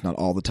of the time, if not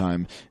all the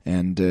time,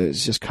 and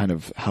it's just kind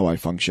of how I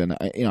function.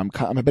 I'm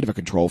a bit of a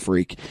control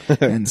freak,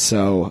 and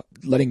so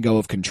letting go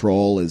of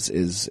control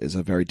is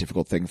a very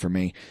difficult thing for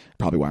me.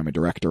 Probably why I'm a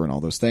director and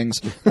all those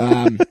things.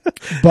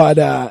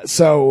 But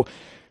so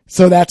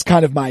that's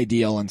kind of my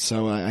deal, and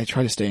so I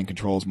try to stay in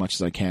control as much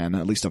as I can,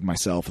 at least of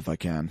myself if I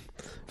can.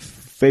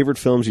 Favorite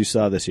films you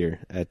saw this year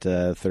at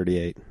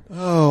 38?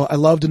 Oh, I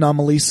loved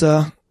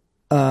Anomalisa.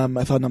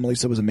 I thought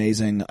Anomalisa was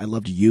amazing. I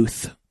loved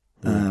Youth,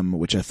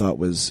 which I thought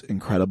was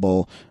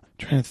incredible. I'm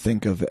trying to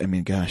think of,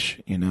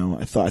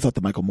 I thought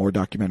the Michael Moore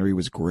documentary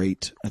was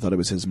great. I thought it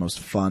was his most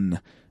fun.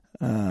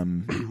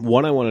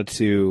 One I wanted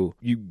to,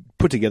 you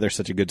put together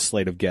such a good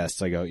slate of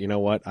guests. I go, you know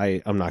what?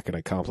 I'm not going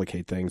to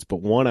complicate things, but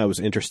one I was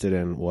interested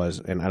in was,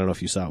 and I don't know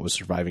if you saw it, was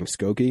Surviving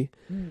Skokie.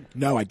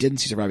 No, I didn't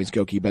see Surviving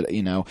Skokie, but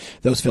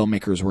those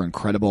filmmakers were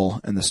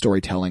incredible and the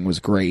storytelling was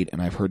great.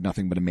 And I've heard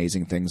nothing but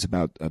amazing things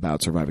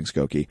about Surviving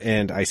Skokie.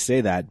 And I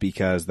say that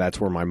because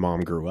that's where my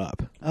mom grew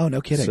up. Oh,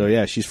 no kidding. So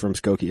yeah, she's from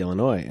Skokie,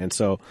 Illinois. And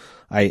so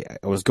I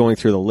was going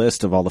through the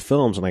list of all the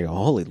films and I go,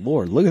 holy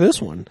Lord, look at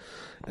this one.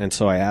 And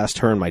so I asked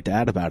her and my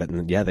dad about it,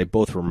 and yeah, they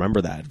both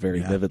remember that very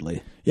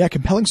vividly. Yeah,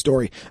 compelling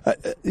story.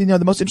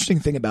 The most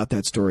interesting thing about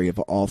that story of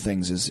all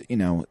things is,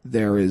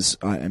 there is,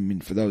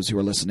 for those who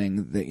are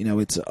listening, that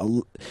it's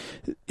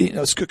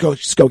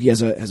Skokie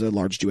has a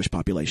large Jewish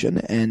population,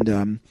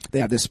 and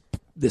they have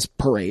this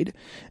parade,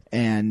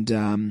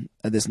 and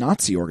this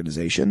Nazi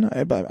organization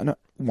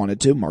wanted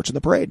to march in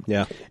the parade.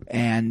 Yeah,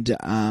 and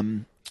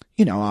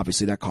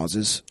obviously that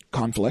causes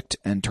conflict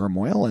and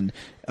turmoil and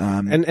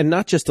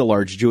not just a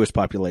large Jewish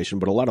population,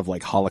 but a lot of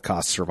like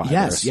Holocaust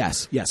survivors.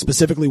 Yes.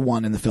 Specifically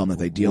one in the film that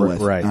they deal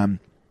with. Right.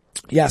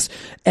 Yes,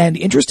 and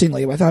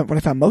interestingly, what I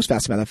found most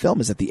fascinating about that film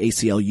is that the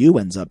ACLU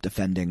ends up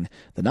defending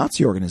the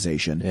Nazi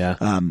organization,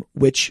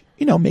 which,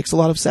 makes a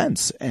lot of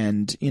sense.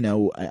 And,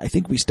 I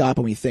think we stop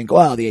and we think,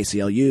 well, the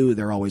ACLU,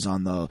 they're always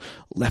on the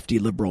lefty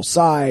liberal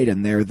side,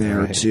 and they're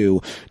there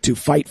to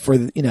fight for,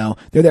 they're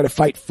there to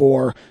fight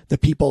for the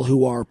people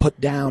who are put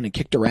down and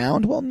kicked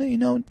around. Well,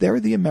 they're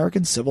the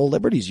American Civil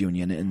Liberties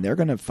Union, and they're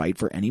going to fight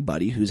for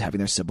anybody who's having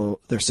their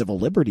civil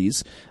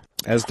liberties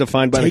as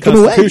defined by the taken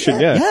Constitution.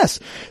 Away. Yes.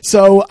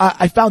 So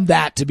I found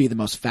that to be the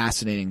most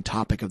fascinating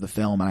topic of the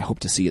film, and I hope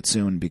to see it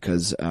soon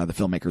because the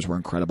filmmakers were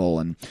incredible,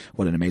 and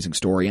what an amazing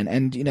story.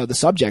 And the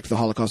subject, the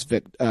Holocaust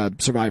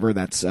survivor,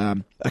 that's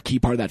a key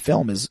part of that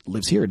film,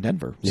 lives here in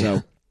Denver.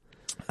 Yeah.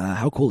 So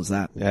how cool is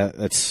that? Yeah,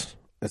 that's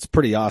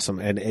pretty awesome,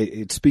 and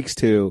it speaks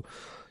to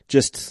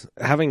just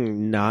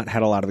having not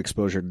had a lot of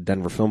exposure to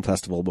Denver Film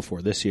Festival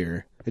before this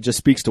year. It just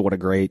speaks to what a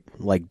great,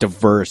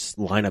 diverse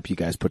lineup you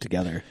guys put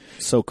together.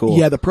 So cool.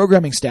 Yeah, the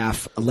programming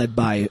staff led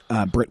by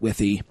Britt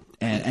Withy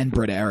and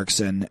Britt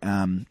Erickson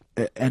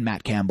and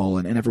Matt Campbell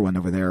and everyone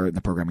over there in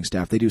the programming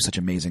staff, they do such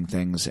amazing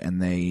things,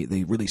 and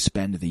they really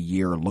spend the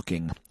year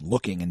looking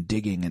and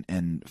digging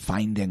and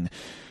finding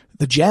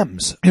the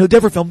gems.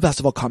 Denver Film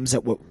Festival comes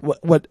at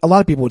what a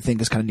lot of people would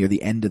think is kind of near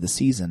the end of the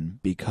season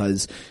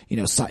because,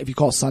 if you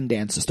call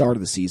Sundance the start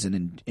of the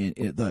season,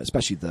 and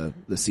especially the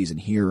season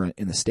here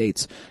in the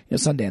States,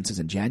 Sundance is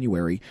in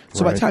January.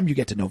 So by the time you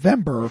get to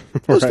November,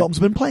 those films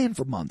have been playing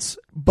for months.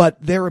 But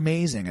they're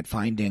amazing at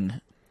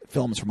finding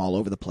films from all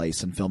over the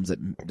place and films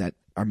that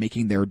are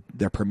making their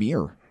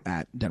premiere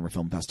at Denver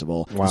Film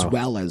Festival, as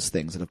well as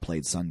things that have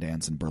played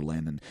Sundance and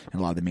Berlin and a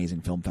lot of the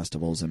amazing film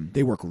festivals. And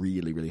they work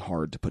really, really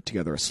hard to put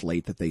together a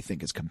slate that they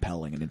think is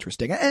compelling and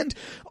interesting, and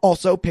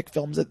also pick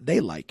films that they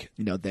like.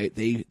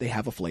 They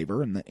have a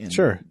flavor, and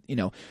sure.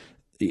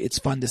 It's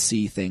fun to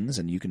see things,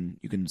 and you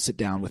can sit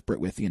down with Britt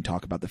Withy and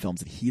talk about the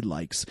films that he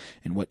likes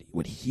and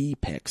what he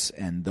picks,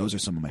 and those are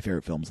some of my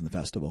favorite films in the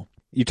festival.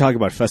 You talk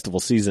about festival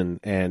season,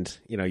 and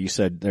you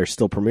said there's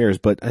still premieres,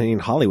 but I mean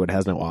Hollywood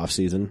has no off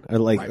season,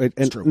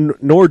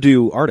 nor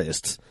do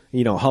artists.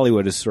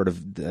 Hollywood is sort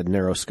of a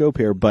narrow scope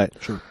here, but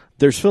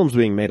there's films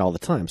being made all the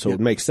time, so it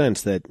makes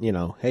sense that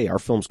hey, our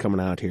film's coming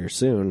out here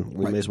soon.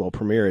 We may as well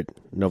premiere it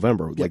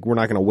November. We're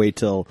not going to wait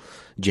till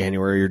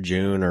January or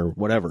June or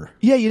whatever.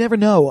 Yeah, you never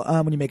know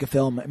when you make a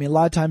film. I mean, a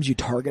lot of times you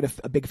target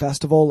a big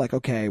festival,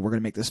 okay, we're going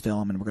to make this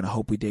film and we're going to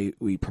hope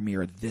we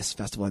premiere at this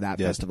festival or that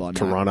festival. I mean,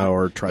 Toronto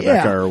or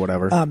Tribeca or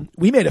whatever. I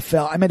made a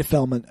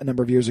film a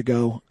number of years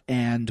ago,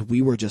 and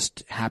we were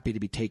just happy to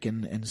be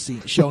taken and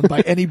shown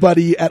by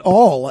anybody at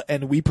all.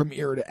 And we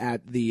premiered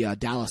at the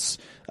Dallas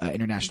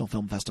International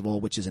Film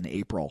Festival, which is in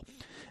April.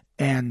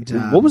 And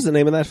what was the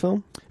name of that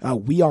film?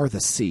 We Are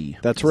the Sea.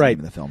 That's right.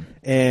 The name of the film.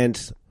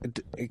 And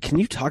can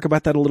you talk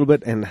about that a little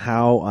bit and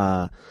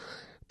how?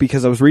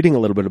 Because I was reading a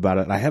little bit about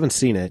it. I haven't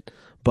seen it,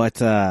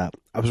 but I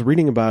was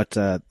reading about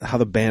how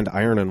the band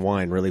Iron and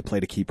Wine really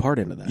played a key part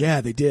into that.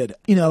 Yeah, they did.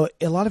 A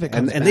lot of it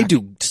comes and they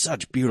do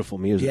such beautiful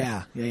music.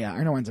 Yeah.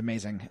 Iron and Wine's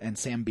amazing, and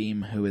Sam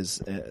Beam, who is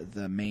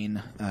the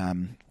main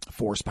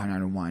force behind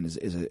Iron and Wine,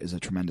 is a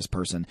tremendous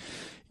person.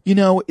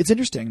 It's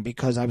interesting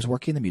because I was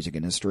working in the music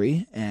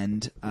industry,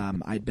 and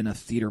I'd been a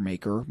theater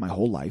maker my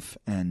whole life,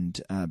 and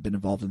been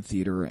involved in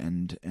theater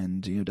and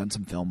done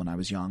some film when I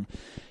was young.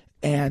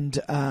 And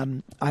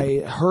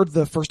I heard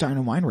the first Iron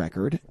and Wine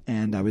record,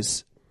 and I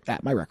was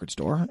at my record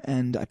store,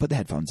 and I put the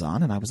headphones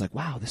on, and I was like,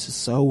 wow, this is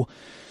so...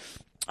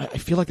 I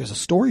feel like there's a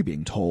story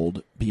being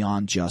told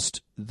beyond just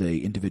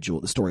the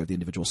story of the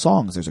individual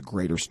songs. There's a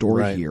greater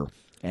story here.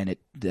 And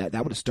that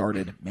would have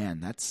started,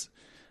 I'm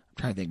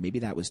trying to think, maybe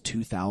that was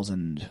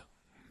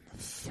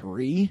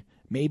 2003,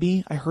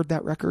 maybe I heard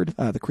that record,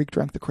 The Creek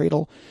Drank the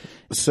Cradle.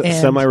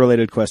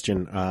 Semi-related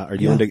question, are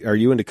you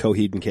into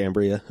Coheed and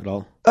Cambria at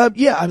all?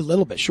 Yeah, I'm a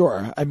little bit,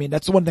 sure. I mean,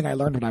 that's the one thing I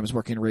learned when I was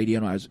working in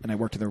radio and I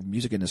worked in the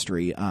music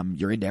industry.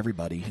 You're into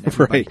everybody.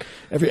 Right.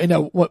 I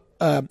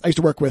used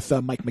to work with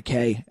Mike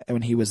McKay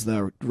when he was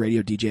the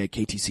radio DJ at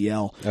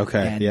KTCL.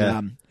 Okay,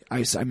 and,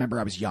 I remember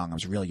I was young. I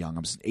was real young. I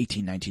was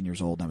 18, 19 years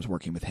old, and I was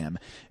working with him.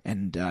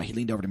 And he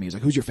leaned over to me. He was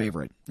like, "Who's your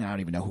favorite?" And I don't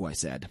even know who I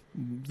said.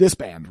 This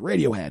band,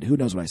 Radiohead. Who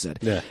knows what I said?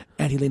 Yeah.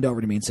 And he leaned over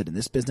to me and said, "In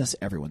this business,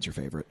 everyone's your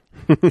favorite."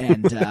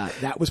 And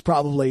that was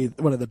probably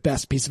one of the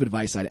best pieces of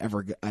advice I'd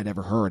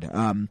ever heard.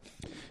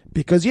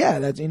 Because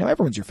that's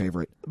everyone's your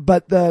favorite.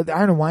 But the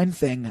Iron and Wine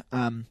thing.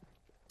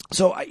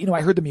 So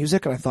I heard the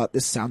music and I thought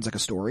this sounds like a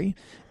story,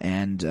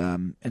 and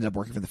ended up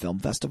working for the film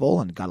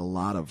festival and got a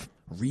lot of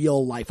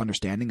real life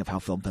understanding of how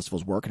film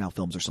festivals work and how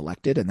films are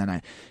selected. And then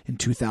in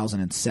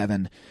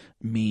 2007,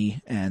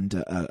 me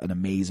and an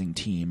amazing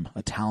team,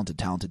 a talented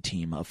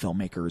team of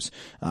filmmakers,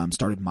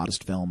 started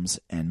Modest Films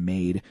and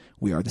made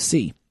We Are the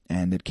Sea.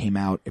 and it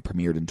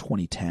premiered in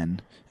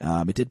 2010.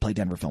 It did play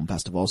Denver Film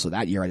Festival, so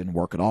that year I didn't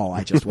work at all.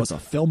 I just was a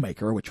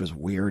filmmaker, which was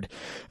weird.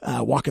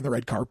 Walking the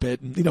red carpet,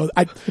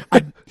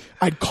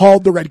 I'd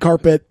called the red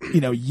carpet,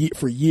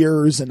 for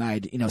years, and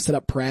I'd, set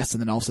up press,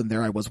 and then all of a sudden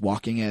there I was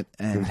walking it,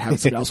 and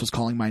somebody else was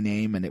calling my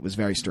name, and it was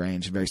very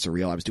strange and very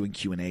surreal. I was doing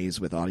Q&As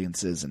with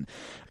audiences, and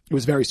it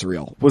was very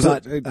surreal.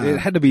 It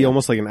had to be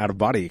almost like an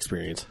out-of-body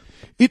experience.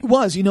 It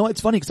was.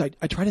 It's funny because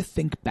I try to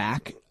think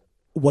back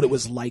what it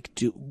was like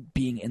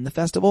being in the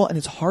festival, and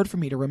it's hard for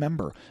me to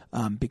remember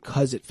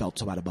because it felt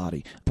so out of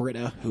body.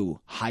 Britta, who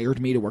hired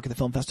me to work at the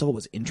film festival,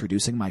 was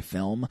introducing my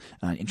film,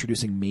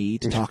 introducing me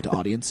to talk to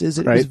audiences.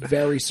 It was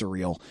very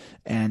surreal.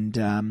 And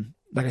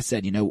like I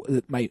said,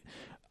 I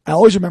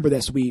always remember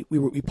this. We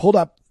pulled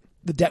up.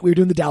 We were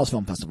doing the Dallas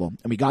Film Festival,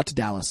 and we got to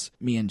Dallas,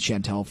 me and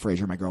Chantel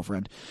Fraser, my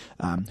girlfriend,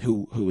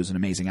 who is an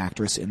amazing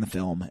actress in the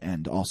film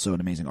and also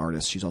an amazing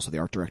artist. She's also the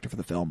art director for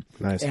the film.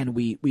 Nice. And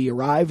we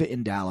arrive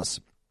in Dallas,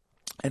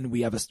 and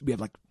we have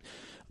like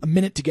a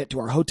minute to get to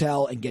our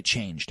hotel and get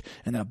changed.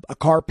 And then a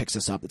car picks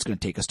us up that's going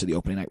to take us to the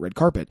opening night red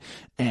carpet.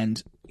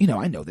 And,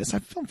 I know this. I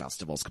have film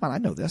festivals. Come on, I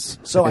know this.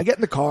 So I get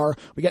in the car.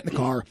 We get in the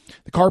car.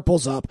 The car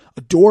pulls up.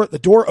 The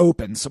door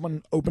opens.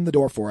 Someone opened the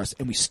door for us,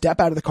 and we step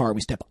out of the car, and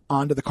we step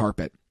onto the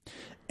carpet.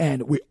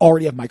 And we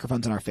already have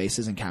microphones in our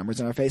faces and cameras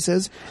in our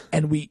faces.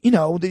 And we, you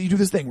do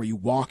this thing where you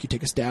walk, you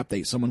take a step,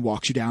 someone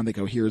walks you down, they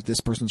go, here's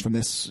this person's from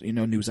this,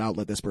 news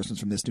outlet, this person's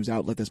from this news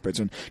outlet, this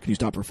person, can you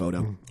stop for a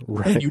photo?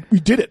 Right. And we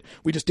did it.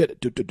 We just did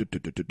it.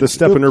 The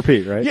step and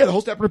repeat, right? Yeah, the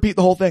whole step and repeat,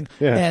 the whole thing.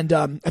 Yeah. And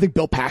I think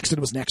Bill Paxton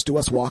was next to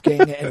us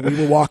walking, and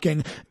we were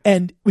walking,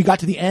 and we got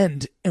to the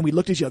end, and we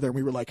looked at each other, and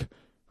we were like,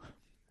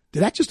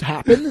 did that just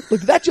happen?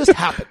 Like, did that just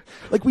happen?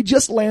 Like, we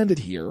just landed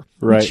here.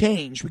 Right. We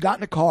changed. We got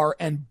in a car,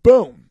 and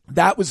boom.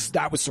 That was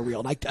surreal.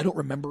 And I don't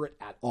remember it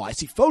at all. I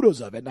see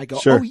photos of it, and I go,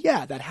 Sure. oh,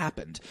 yeah, that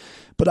happened.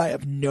 But I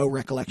have no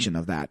recollection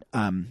of that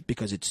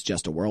because it's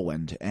just a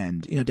whirlwind.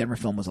 And, Denver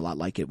Film was a lot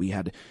like it. We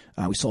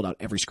sold out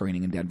every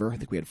screening in Denver. I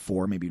think we had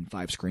 4, maybe even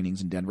 5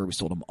 screenings in Denver. We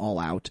sold them all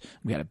out.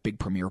 We had a big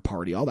premiere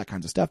party, all that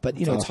kinds of stuff.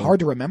 But, awesome. It's hard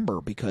to remember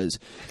because,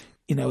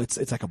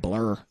 it's like a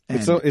blur.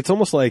 And It's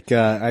almost like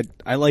I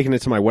liken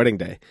it to my wedding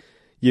day.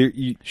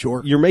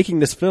 Sure. You're making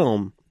this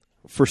film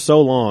for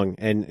so long,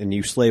 and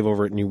you slave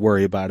over it, and you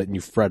worry about it, and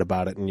you fret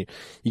about it, and you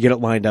get it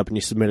lined up, and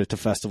you submit it to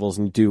festivals,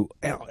 and you do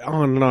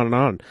on and on and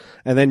on,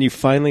 and then you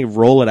finally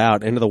roll it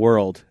out into the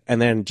world,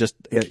 and then just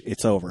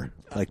it's over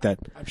like that.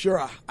 I'm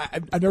sure.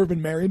 I've never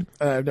been married.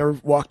 I've never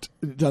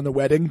done the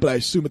wedding, but I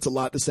assume it's a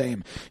lot the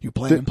same. You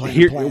plan and plan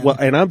and plan. Well,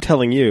 and I'm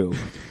telling you,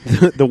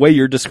 the way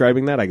you're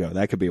describing that, I go,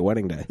 that could be a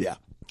wedding day. Yeah.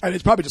 And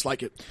it's probably just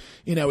like it.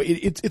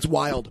 It's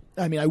wild.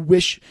 I mean, I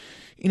wish,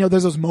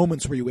 there's those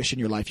moments where you wish in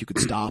your life you could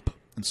stop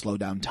and slow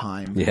down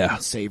time. Yeah.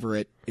 And savor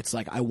it. It's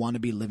like, I want to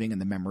be living in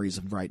the memories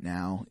of right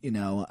now.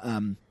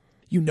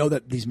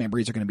 That these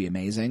memories are going to be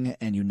amazing,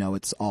 and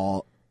it's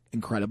all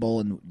incredible,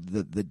 and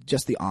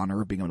the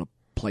honor of being able to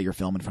play your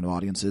film in front of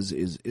audiences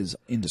is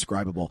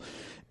indescribable.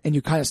 And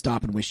you kind of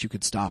stop and wish you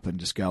could stop and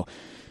just go,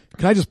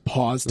 can I just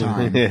pause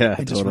time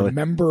and just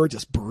remember,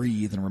 just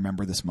breathe and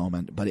remember this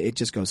moment? But it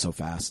just goes so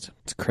fast.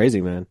 It's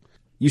crazy, man.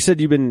 You said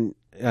you've been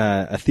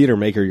a theater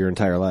maker your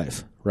entire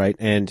life, right?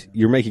 And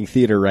you're making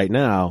theater right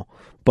now,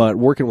 but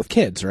working with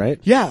kids, right?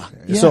 Yeah.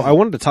 So I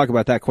wanted to talk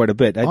about that quite a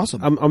bit.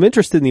 Awesome. I'm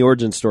interested in the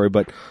origin story,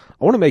 but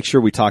I want to make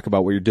sure we talk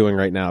about what you're doing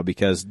right now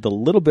because the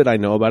little bit I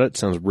know about it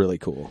sounds really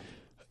cool.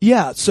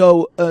 Yeah,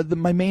 so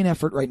my main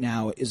effort right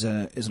now is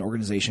an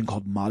organization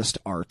called Modest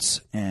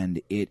Arts,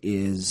 and it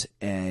is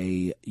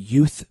a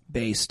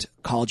youth-based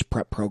college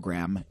prep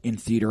program in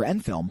theater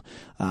and film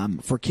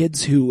for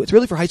kids it's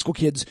really for high school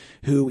kids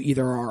who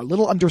either are a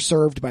little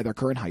underserved by their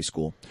current high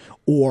school,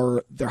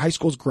 or their high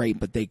school is great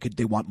but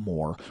they want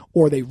more,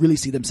 or they really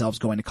see themselves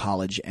going to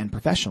college and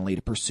professionally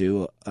to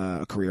pursue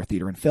a career in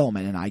theater and film,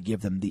 and I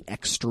give them the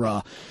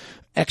extra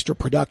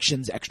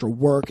productions, extra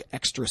work,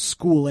 extra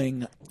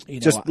schooling.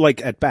 Just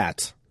like at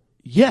bats.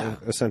 Yeah.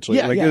 Essentially.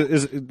 Yeah,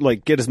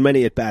 Like get as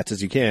many at bats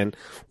as you can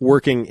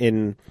working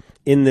in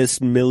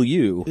this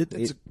milieu.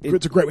 It's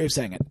a great way of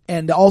saying it.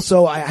 And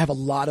also I've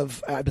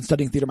been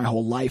studying theater my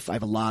whole life. I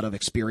have a lot of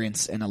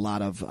experience and a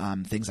lot of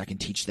things I can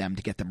teach them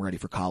to get them ready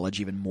for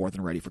college, even more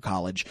than ready for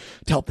college,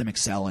 to help them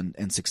excel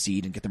and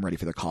succeed and get them ready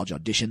for their college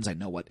auditions. I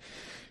know what,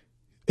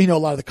 a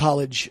lot of the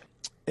college,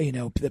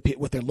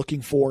 what they're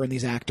looking for in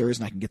these actors,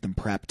 and I can get them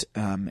prepped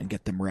and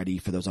get them ready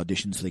for those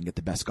auditions so they can get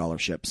the best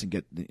scholarships and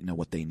get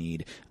what they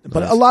need.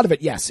 But a lot of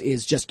it, yes,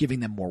 is just giving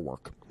them more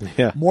work.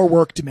 Yeah. More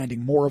work,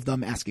 demanding more of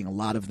them, asking a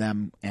lot of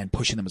them, and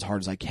pushing them as hard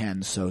as I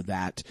can so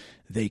that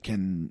they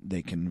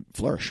can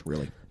flourish,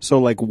 really. So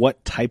like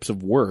what types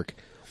of work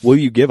will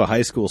you give a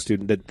high school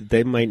student that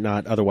they might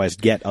not otherwise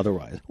get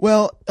otherwise?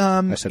 Well,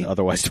 I said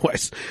otherwise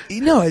twice.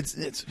 No, it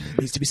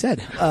needs to be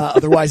said.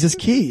 Otherwise is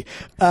key.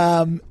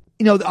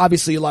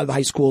 Obviously a lot of the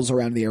high schools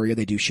around the area,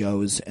 they do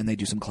shows and they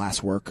do some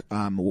class work.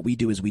 What we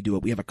do is we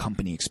have a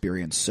company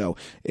experience. So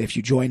if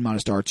you join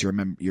Modest Arts,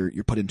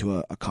 you're put into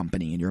a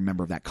company and you're a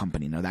member of that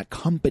company. Now that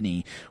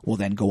company will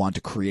then go on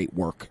to create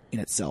work in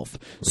itself.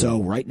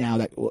 So right now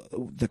that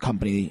the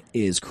company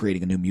is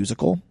creating a new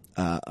musical.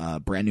 A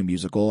brand new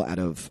musical out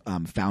of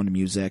found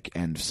music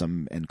and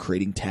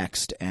creating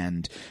text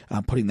and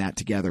putting that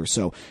together.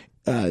 So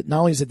not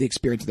only is it the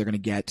experience that they're going to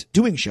get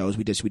doing shows,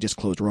 we just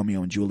closed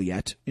Romeo and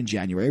Juliet in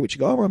January, which you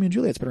go, Romeo and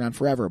Juliet's been around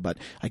forever, but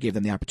I gave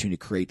them the opportunity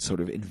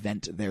to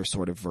invent their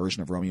sort of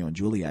version of Romeo and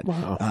Juliet.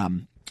 Wow.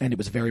 And it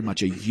was very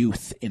much a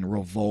youth in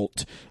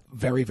revolt,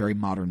 very, very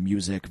modern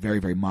music, very,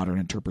 very modern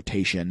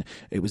interpretation.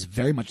 It was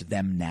very much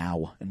them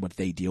now and what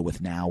they deal with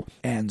now.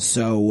 And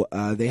so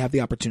they have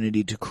the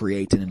opportunity to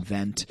create and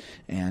invent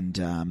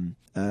and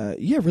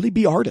really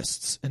be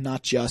artists and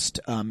not just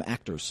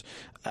actors.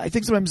 I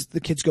think sometimes the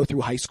kids go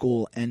through high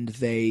school and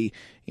they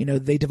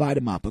divide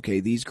them up. Okay,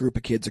 these group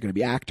of kids are going to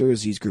be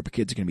actors. These group of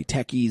kids are going to be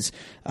techies.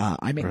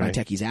 I make my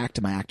techies act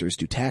and my actors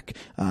do tech.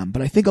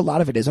 But I think a lot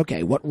of it is,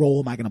 okay, what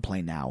role am I going to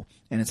play now?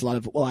 And it's a lot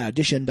of, well, I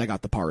auditioned, I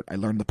got the part. I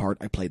learned the part,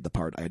 I played the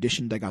part. I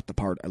auditioned, I got the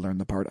part. I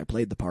learned the part, I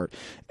played the part.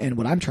 And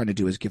what I'm trying to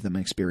do is give them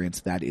an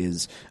experience that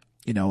is,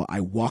 I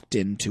walked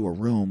into a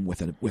room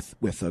with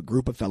a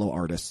group of fellow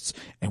artists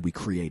and we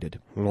created.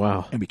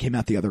 Wow. And we came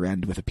out the other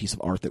end with a piece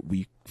of art that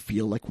we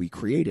feel like we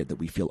created, that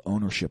we feel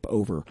ownership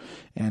over.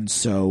 And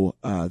so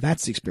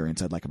that's the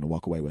experience I'd like them to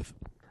walk away with.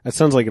 That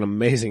sounds like an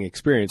amazing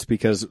experience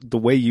because the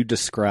way you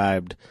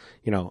described,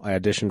 I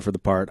auditioned for the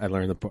part, I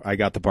learned the part, I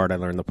got the part, I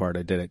learned the part,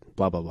 I did it,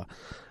 blah, blah,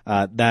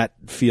 blah. That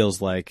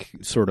feels like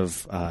sort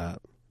of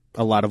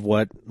a lot of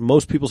what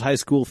most people's high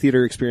school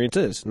theater experience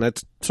is. And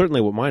that's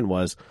certainly what mine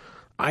was.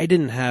 I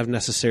didn't have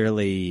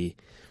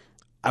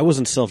I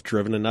wasn't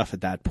self-driven enough at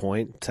that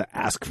point to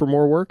ask for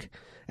more work.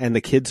 And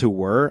the kids who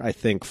were, I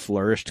think,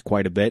 flourished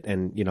quite a bit.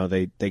 And,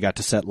 they got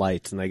to set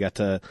lights and they got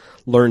to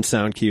learn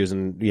sound cues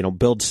and,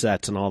 build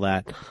sets and all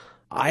that.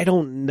 I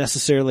don't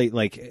necessarily,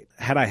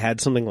 had I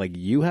had something like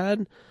you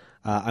had,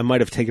 I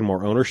might have taken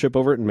more ownership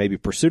over it and maybe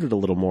pursued it a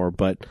little more.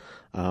 But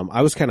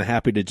I was kind of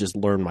happy to just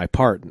learn my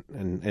part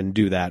and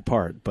do that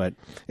part. But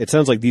it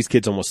sounds like these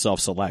kids almost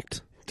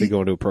self-select to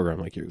go into a program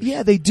like yours.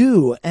 Yeah, they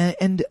do.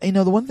 And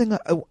the one thing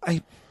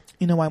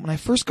when I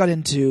first got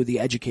into the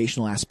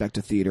educational aspect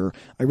of theater,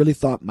 I really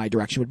thought my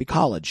direction would be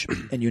college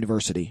and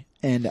university.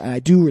 And I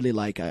do really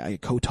I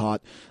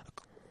co-taught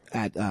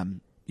at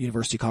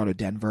University of Colorado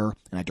Denver,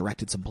 and I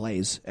directed some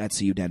plays at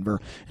CU Denver.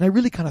 And I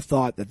really kind of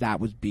thought that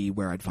would be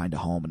where I'd find a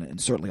home. And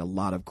certainly a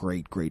lot of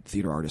great, great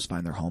theater artists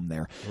find their home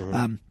there.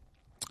 Mm-hmm.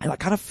 And I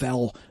kind of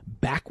fell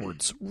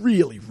backwards,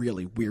 really,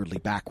 really weirdly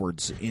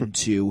backwards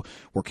into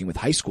working with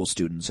high school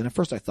students. And at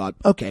first I thought,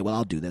 okay, well,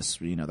 I'll do this.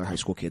 They're high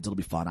school kids. It'll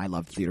be fun. I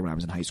loved theater when I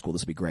was in high school.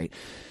 This will be great.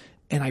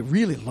 And I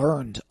really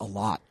learned a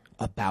lot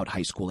about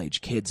high school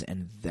age kids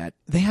and that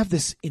they have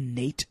this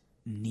innate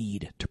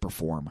need to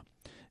perform.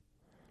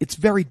 It's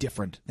very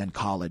different than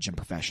college and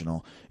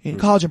professional. In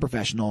college and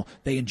professional,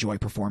 they enjoy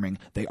performing.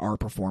 They are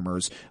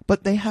performers.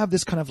 But they have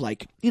this kind of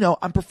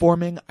I'm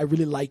performing. I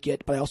really like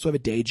it, but I also have a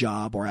day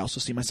job, or I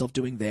also see myself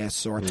doing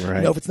this, or,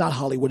 if it's not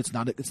Hollywood, it's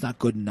not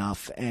good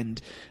enough.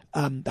 And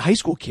the high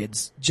school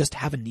kids just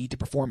have a need to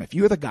perform. If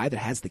you're the guy that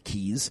has the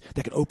keys,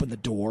 that can open the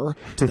door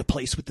to the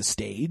place with the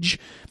stage,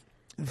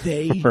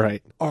 they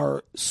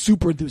are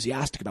super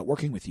enthusiastic about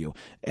working with you.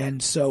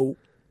 And so...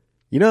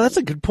 that's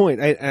a good point.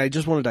 I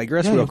just want to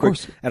digress real quick.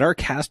 Course. At our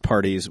cast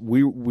parties,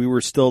 we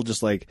were still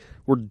just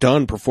we're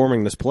done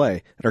performing this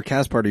play. At our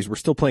cast parties, we're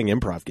still playing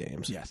improv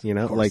games. Yes,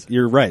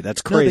 you're right.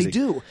 That's crazy. No, they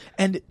do.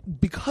 And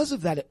because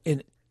of that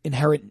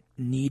inherent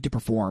need to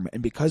perform,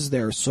 and because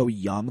they're so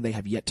young, they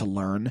have yet to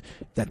learn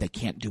that they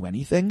can't do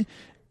anything.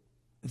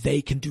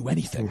 They can do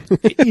anything.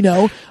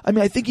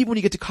 I think even when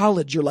you get to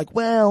college, you're like,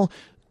 well,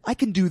 I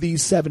can do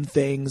these 7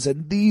 things,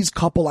 and these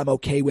couple I'm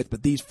okay with,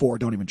 but these 4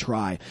 don't even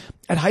try.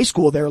 At high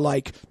school, they're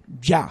like,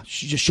 yeah,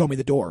 just show me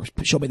the door,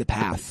 show me the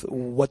path.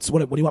 What do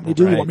you want me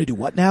to do? You want me to do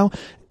what now?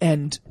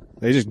 And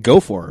they just go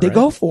for it. They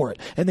go for it,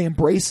 and they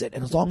embrace it.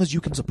 And as long as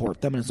you can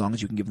support them, and as long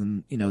as you can give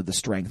them, the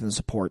strength and the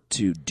support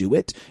to do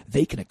it,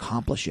 they can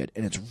accomplish it.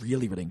 And it's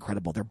really, really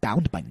incredible. They're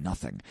bound by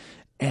nothing.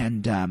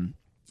 And,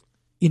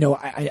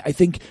 I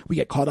think we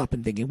get caught up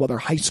in thinking, well, they're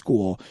high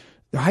school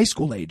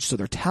age, so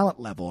their talent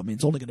level,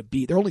 it's only going to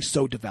be, they're only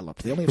so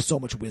developed. They only have so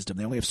much wisdom.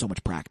 They only have so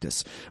much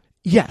practice.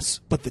 Yes,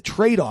 but the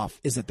trade-off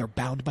is that they're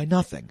bound by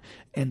nothing.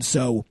 And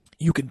so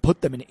you can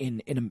put them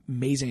in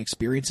amazing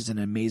experiences and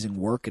amazing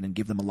work and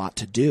give them a lot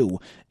to do,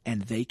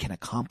 and they can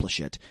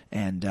accomplish it.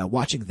 And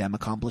watching them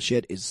accomplish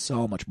it is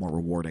so much more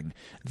rewarding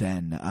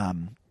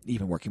than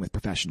even working with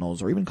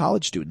professionals or even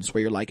college students,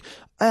 where you're like,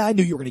 I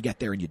knew you were going to get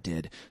there, and you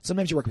did.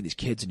 Sometimes you work with these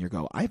kids and you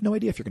go, I have no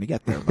idea if you're going to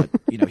get there, but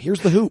here's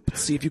the hoop.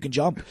 See if you can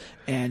jump.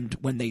 And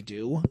when they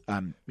do,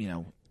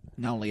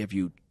 not only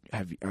do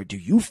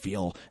you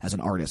feel as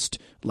an artist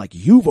like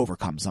you've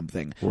overcome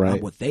something,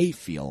 what they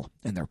feel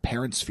and their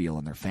parents feel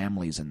and their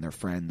families and their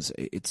friends,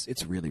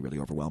 it's really, really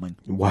overwhelming.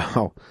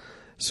 Wow.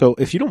 So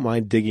if you don't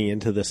mind digging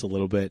into this a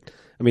little bit,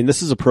 I mean,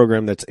 this is a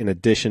program that's in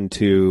addition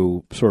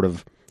to sort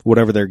of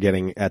whatever they're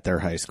getting at their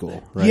high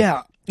school, right?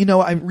 Yeah.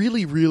 I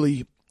really,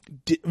 really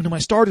did, when I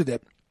started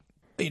it,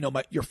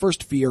 your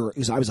first fear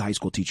is I was a high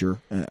school teacher.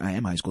 I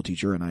am a high school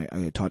teacher, and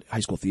I taught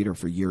high school theater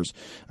for years.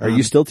 Are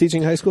you still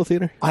teaching high school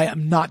theater? I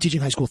am not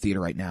teaching high school theater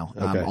right now.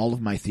 Okay. All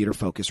of my theater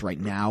focus right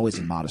now is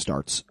in modest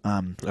arts.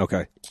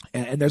 Okay.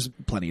 And there's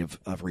plenty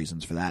of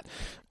reasons for that.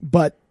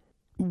 But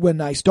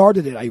when I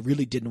started it, I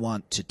really didn't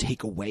want to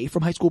take away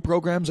from high school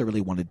programs. I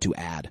really wanted to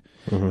add.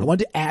 I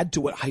wanted to add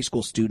to what high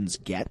school students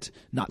get,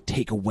 not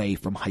take away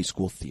from high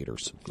school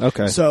theaters.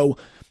 Okay. So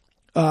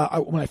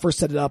when I first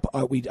set it up,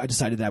 I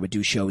decided that I would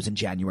do shows in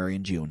January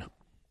and June.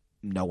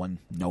 No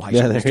high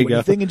school there do you go.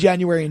 anything in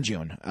January and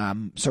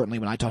June. Certainly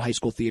when I taught high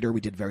school theater,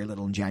 we did very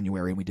little in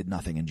January and we did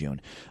nothing in June.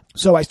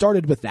 So I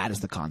started with that as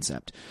the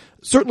concept.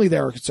 Certainly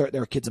there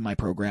are kids in my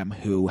program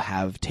who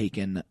have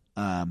taken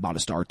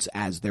modest arts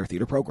as their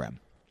theater program.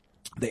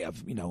 They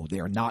have, they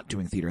are not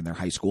doing theater in their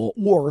high school,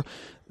 or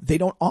they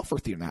don't offer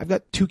theater now. I've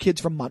got 2 kids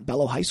from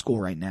Montbello High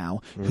School right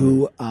now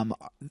who,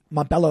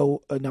 Montbello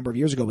a number of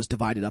years ago was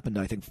divided up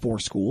into, I think, 4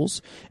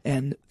 schools,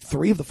 and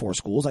 3 of the 4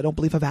 schools I don't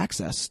believe have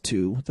access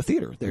to the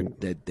theater.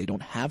 They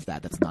don't have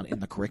that. That's not in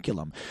the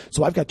curriculum.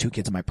 So I've got 2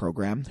 kids in my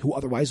program who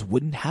otherwise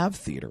wouldn't have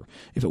theater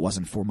if it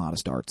wasn't for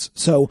modest arts.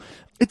 So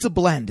it's a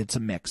blend. It's a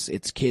mix.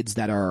 It's kids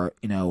that are,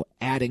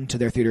 adding to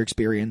their theater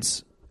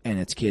experience, and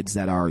it's kids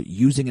that are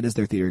using it as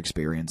their theater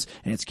experience,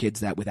 and it's kids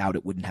that without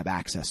it wouldn't have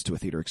access to a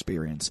theater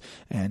experience.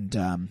 And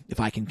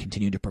if I can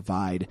continue to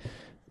provide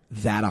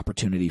that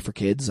opportunity for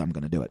kids, I'm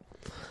going to do it.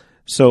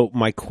 So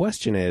my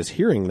question is,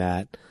 hearing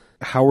that,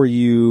 how are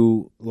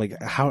you,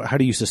 how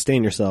do you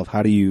sustain yourself?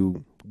 How do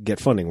you get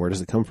funding? Where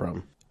does it come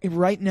from?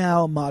 Right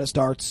now, Modest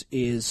Arts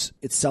it's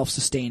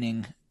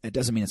self-sustaining. It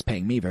doesn't mean it's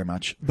paying me very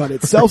much, but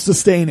it's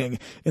self-sustaining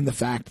in the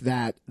fact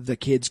that the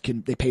kids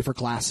they pay for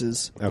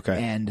classes. Okay.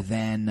 And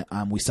then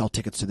we sell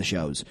tickets to the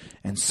shows.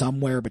 And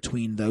somewhere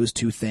between those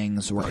 2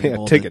 things, we're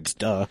able tickets,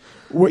 duh.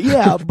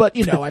 Yeah, but,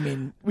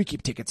 we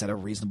keep tickets at a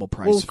reasonable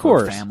price of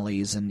course. For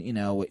families. And,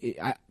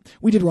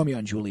 we did Romeo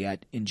and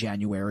Juliet in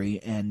January,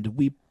 and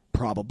we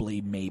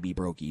probably maybe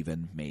broke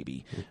even,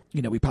 maybe.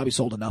 We probably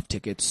sold enough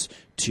tickets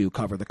to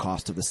cover the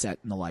cost of the set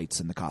and the lights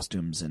and the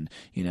costumes, and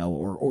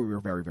or we were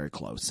very, very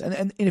close.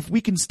 And if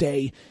we can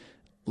stay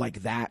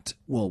like that,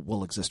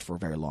 we'll exist for a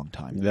very long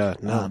time. Yeah.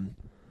 No.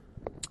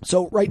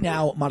 So right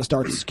now, Modest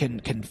Arts can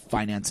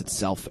finance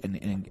itself and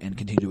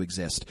continue to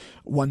exist.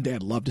 One day,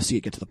 I'd love to see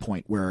it get to the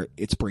point where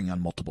it's bringing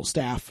on multiple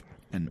staff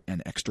and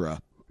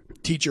extra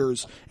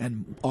teachers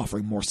and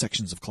offering more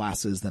sections of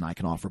classes than I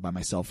can offer by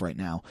myself right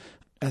now.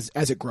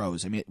 As it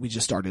grows, I mean, we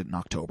just started in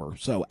October,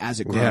 so as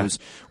it grows,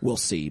 we'll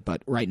see.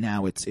 But right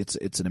now, it's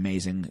an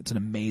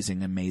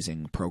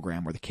amazing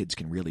program where the kids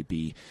can really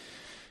be,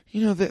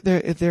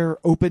 they're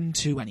open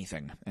to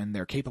anything and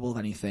they're capable of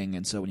anything.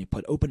 And so when you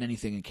put open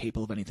anything and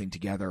capable of anything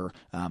together,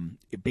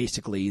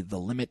 basically the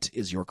limit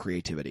is your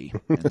creativity.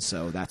 And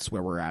so that's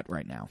where we're at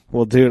right now.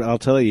 Well, dude, I'll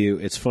tell you,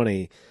 it's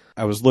funny.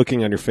 I was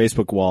looking on your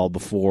Facebook wall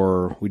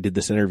before we did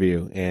this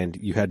interview, and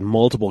you had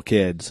multiple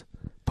kids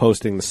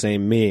posting the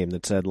same meme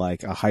that said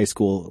a high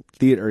school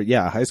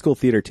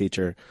theater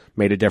teacher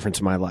made a difference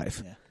in my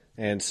life. Yeah.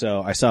 And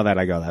so I saw that,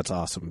 I go, that's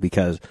awesome,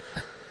 because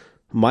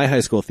my high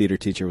school theater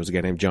teacher was a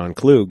guy named John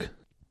Klug.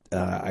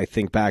 I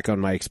think back on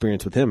my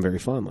experience with him very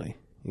fondly,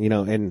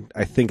 and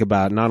I think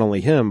about not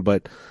only him,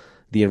 but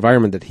the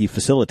environment that he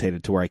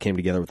facilitated to where I came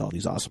together with all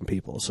these awesome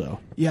people. So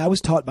yeah, I was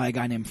taught by a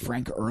guy named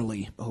Frank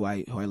Early, who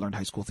I learned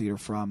high school theater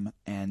from,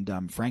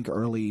 and Frank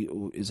Early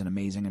is an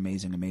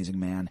amazing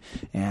man,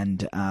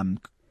 and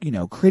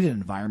created an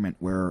environment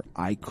where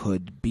I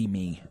could be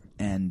me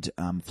and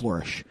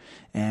flourish.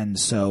 And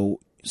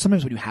so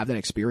sometimes when you have that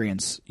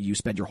experience, you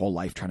spend your whole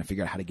life trying to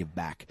figure out how to give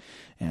back.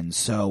 And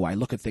so I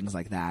look at things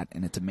like that,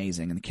 and it's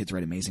amazing. And the kids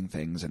write amazing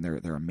things, and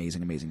they're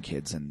amazing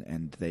kids,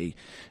 and they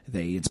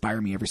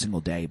inspire me every single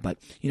day. But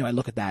I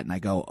look at that and I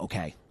go,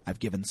 okay, I've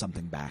given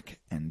something back.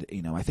 And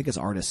I think as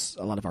artists,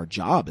 a lot of our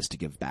job is to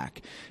give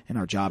back, and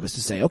our job is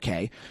to say,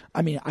 okay,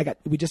 I mean,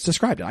 we just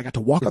described it. I got to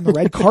walk on the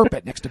red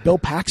carpet next to Bill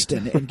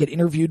Paxton and get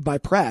interviewed by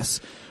press.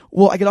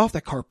 Well, I get off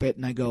that carpet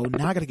and I go,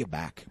 now I got to give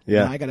back.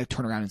 Yeah. Now I got to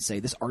turn around and say,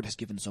 this art has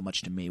given so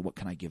much to me. What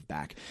can I give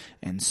back?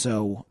 And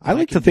so I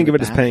like to think of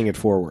it as paying it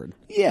forward.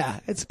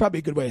 Yeah, it's probably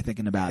a good way of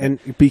thinking about it.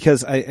 And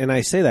because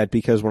I say that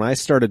because when I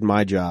started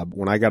my job,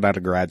 when I got out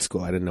of grad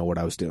school, I didn't know what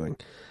I was doing.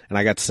 And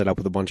I got to set up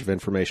with a bunch of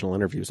informational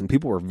interviews, and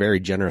people were very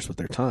generous with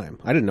their time.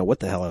 I didn't know what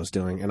the hell I was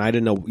doing, and I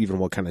didn't know even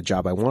what kind of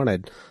job I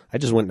wanted. I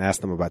just went and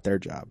asked them about their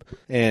job.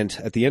 And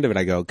at the end of it,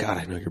 I go, God,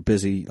 I know you're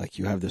busy.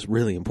 You have this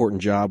really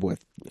important job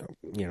with,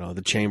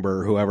 the chamber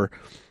or whoever.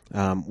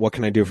 What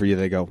can I do for you?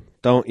 They go,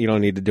 you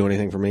don't need to do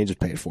anything for me. Just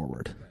pay it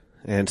forward.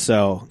 And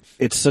so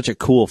it's such a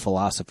cool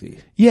philosophy.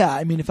 Yeah,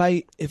 I mean, if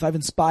I've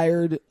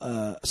inspired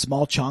a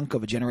small chunk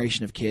of a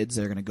generation of kids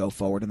that are going to go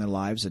forward in their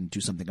lives and do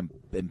something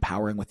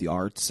empowering with the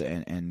arts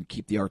and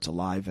keep the arts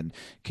alive and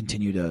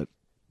continue to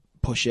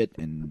push it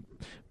and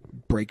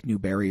break new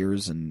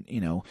barriers and,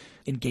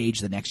 engage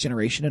the next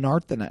generation in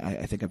art, then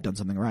I think I've done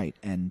something right.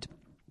 And,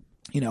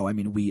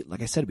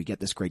 like I said, we get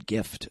this great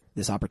gift,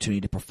 this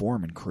opportunity to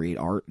perform and create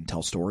art and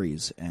tell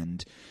stories.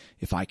 And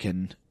if I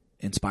can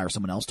inspire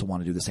someone else to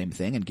want to do the same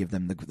thing and give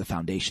them the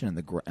foundation and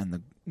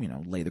the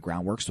lay the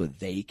groundwork so that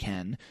they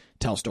can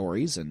tell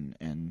stories and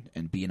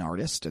be an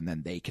artist, and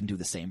then they can do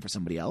the same for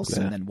somebody else,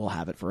 and then we'll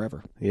have it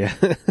forever. Yeah.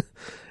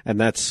 And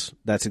that's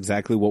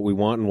exactly what we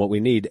want and what we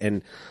need.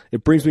 And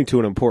it brings me to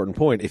an important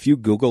point. If you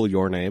Google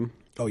your name,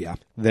 oh yeah,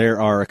 there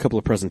are a couple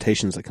of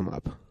presentations that come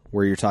up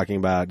where you're talking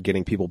about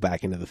getting people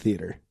back into the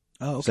theater.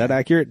 Oh, okay. Is that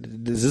accurate?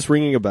 Is this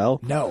ringing a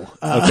bell? No.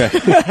 Okay.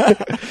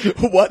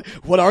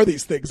 What are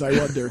these things, I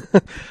wonder?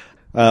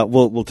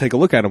 We'll take a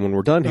look at them when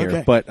we're done here.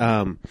 Okay. But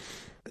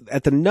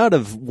at the nut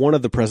of one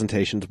of the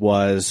presentations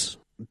was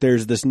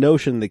there's this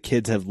notion that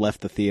kids have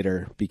left the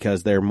theater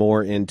because they're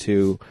more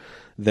into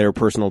their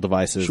personal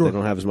devices. Sure. They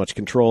don't have as much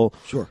control.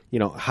 Sure.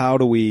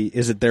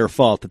 Is it their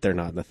fault that they're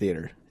not in the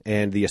theater?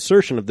 And the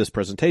assertion of this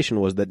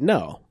presentation was that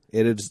no,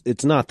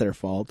 it's not their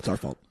fault. It's our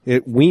fault.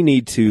 We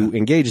need to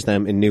engage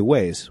them in new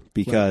ways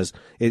because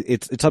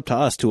it's up to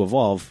us to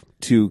evolve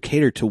to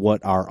cater to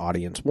what our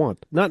audience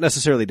want. Not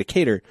necessarily to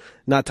cater,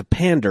 not to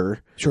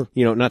pander. Sure.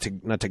 Not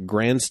to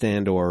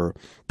grandstand or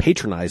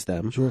patronize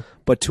them. Sure.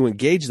 But to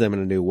engage them in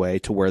a new way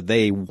to where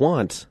they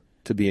want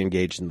to be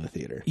engaged in the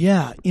theater.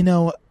 Yeah,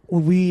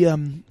 we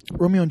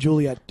Romeo and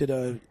Juliet did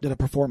a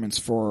performance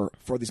for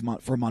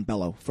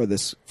Montbello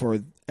for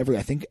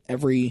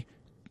every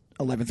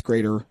 11th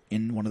grader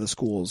in one of the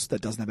schools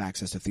that doesn't have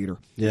access to theater.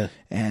 Yeah.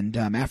 And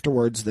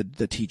afterwards,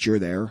 the teacher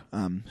there,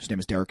 his name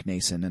is Derek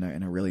Nason,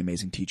 and a really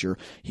amazing teacher,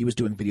 he was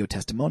doing video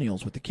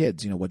testimonials with the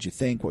kids. What'd you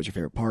think? What was your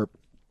favorite part?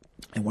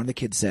 And one of the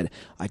kids said,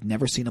 "I've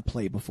never seen a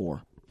play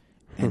before,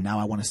 and now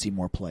I want to see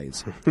more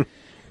plays."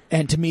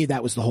 And to me,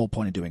 that was the whole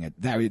point of doing it.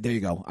 There you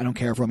go. I don't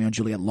care if Romeo and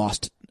Juliet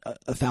lost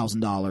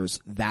 $1,000.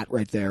 That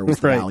right there was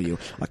the value.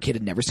 A kid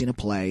had never seen a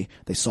play.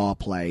 They saw a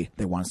play.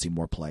 They want to see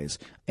more plays.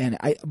 And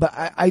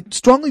I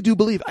strongly do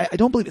believe. I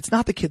don't believe it's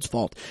not the kid's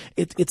fault.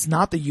 It's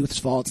not the youth's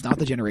fault. It's not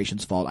the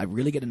generation's fault. I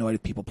really get annoyed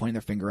at people pointing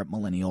their finger at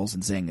millennials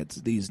and saying it's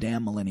these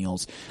damn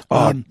millennials.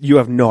 You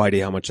have no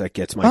idea how much that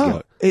gets my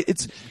goat.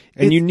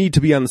 You need to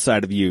be on the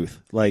side of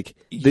youth. Like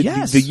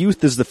yes. The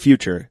youth is the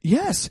future.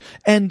 Yes,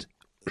 and.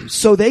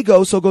 So they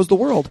go, so goes the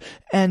world.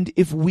 And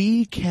if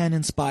we can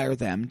inspire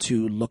them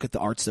to look at the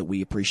arts that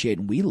we appreciate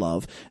and we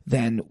love,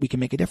 then we can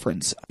make a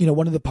difference.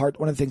 One of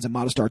the things that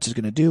Modest Arts is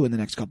going to do in the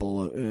next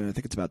couple, I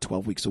think it's about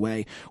 12 weeks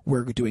away,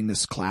 we're doing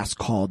this class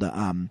called,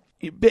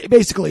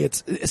 basically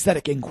it's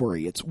aesthetic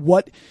inquiry. It's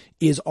what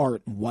is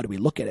art and why do we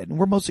look at it? And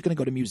we're mostly going to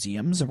go to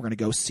museums and we're going to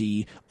go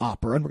see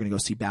opera and we're going to go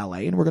see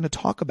ballet and we're going to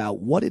talk about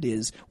what it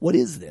is. What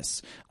is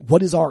this?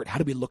 What is art? How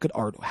do we look at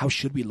art? How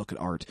should we look at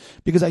art?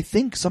 Because I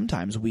think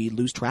sometimes we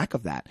lose track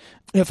of that.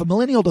 If a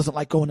millennial doesn't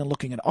like going and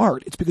looking at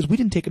art, it's because we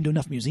didn't take them to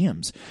enough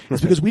museums.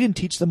 It's because we didn't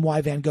teach them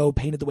why Van Gogh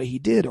painted the way he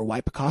did or why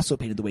Picasso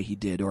painted the way he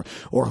did or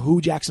who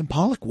Jackson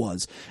Pollock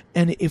was.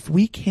 And if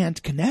we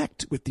can't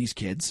connect with these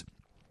kids,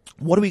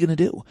 what are we going to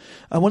do?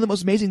 One of the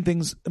most amazing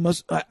things,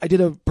 I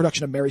did a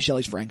production of Mary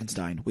Shelley's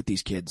Frankenstein with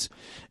these kids.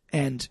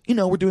 And,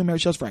 we're doing Mary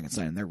Shelley's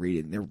Frankenstein and they're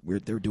reading,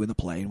 they're doing the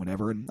play and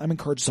whatever. And I'm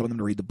encouraged some of them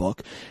to read the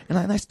book. And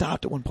I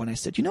stopped at one point. I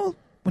said,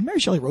 when Mary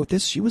Shelley wrote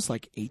this, she was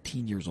like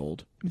 18 years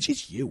old. I mean,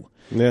 she's you.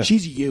 Yeah.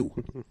 She's you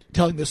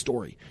telling this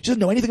story. She doesn't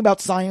know anything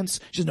about science.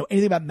 She doesn't know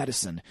anything about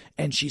medicine.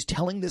 And she's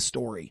telling this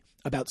story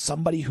about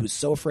somebody who's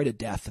so afraid of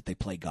death that they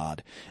play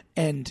God.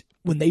 And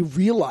when they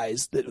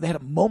realized that they had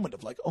a moment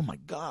of like, oh my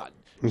God,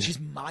 she's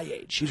my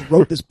age. She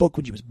wrote this book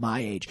when she was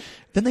my age.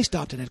 Then they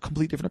stopped and had a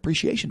completely different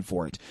appreciation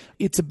for it.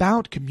 It's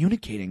about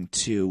communicating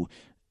to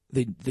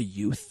the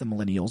youth, the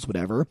millennials,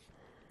 whatever,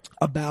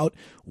 about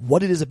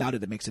what it is about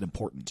it that makes it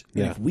important.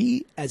 Yeah. And if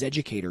we as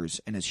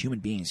educators and as human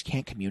beings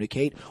can't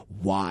communicate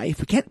why, if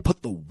we can't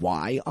put the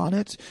why on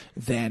it,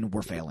 then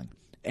we're failing.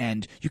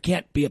 And you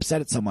can't be upset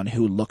at someone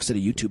who looks at a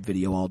YouTube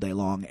video all day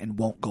long and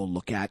won't go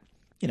look at,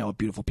 a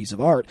beautiful piece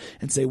of art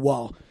and say,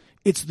 well,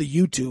 it's the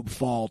YouTube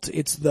fault.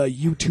 It's the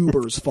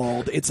YouTuber's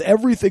fault. It's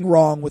everything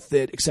wrong with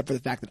it except for the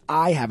fact that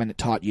I haven't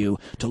taught you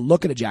to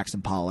look at a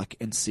Jackson Pollock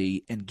and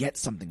see and get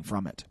something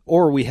from it.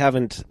 Or we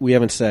haven't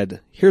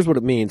said, here's what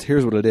it means,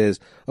 here's what it is.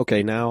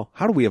 Okay, now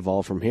how do we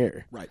evolve from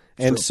here? Right.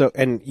 And so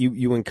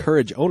you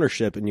encourage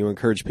ownership and you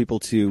encourage people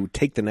to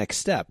take the next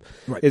step.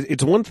 Right.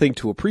 It's one thing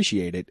to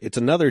appreciate it. It's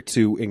another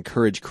to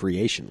encourage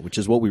creation, which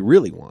is what we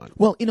really want.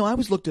 Well, I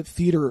always looked at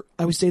theater.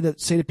 I always say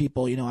to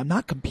people, I'm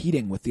not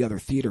competing with the other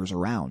theaters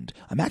around.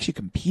 I'm actually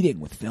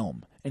competing with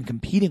film and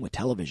competing with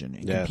television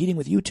and competing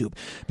with YouTube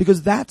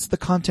because that's the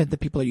content that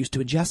people are used to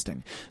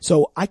ingesting.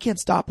 So I can't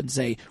stop and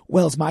say,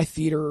 well, is my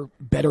theater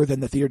better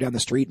than the theater down the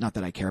street? Not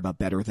that I care about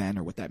better than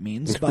or what that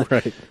means, but,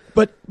 right.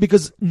 But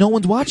because no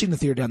one's watching the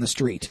theater down the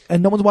street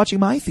and no one's watching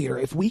my theater.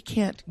 If we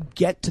can't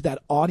get to that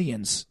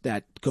audience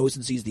that goes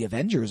and sees the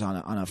Avengers on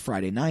a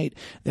Friday night,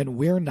 then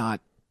we're not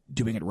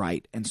doing it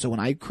right. And so when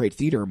I create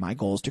theater, my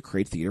goal is to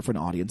create theater for an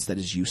audience that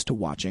is used to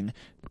watching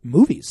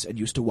movies and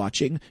used to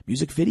watching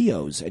music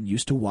videos and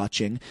used to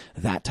watching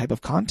that type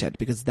of content,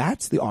 because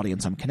that's the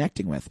audience I'm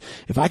connecting with.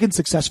 If I can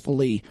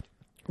successfully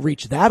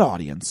reach that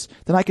audience,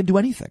 then I can do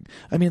anything.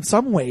 I mean, in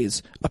some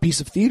ways, a piece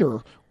of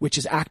theater, which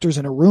is actors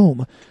in a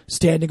room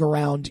standing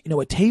around,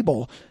 a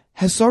table,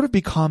 has sort of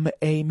become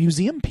a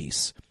museum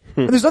piece.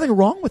 And there's nothing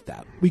wrong with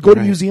that. We go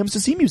to museums to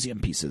see museum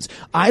pieces.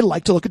 I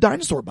like to look at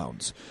dinosaur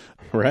bones.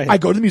 Right. I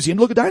go to the museum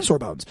to look at dinosaur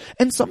bones.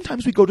 And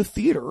sometimes we go to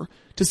theater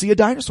to see a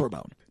dinosaur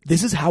bone.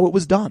 This is how it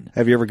was done.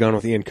 Have you ever gone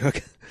with Ian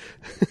Cook?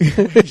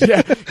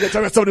 yeah, talking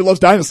about somebody who loves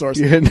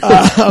dinosaurs.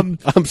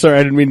 I'm sorry,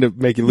 I didn't mean to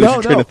make you lose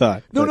your train of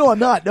thought. No, I'm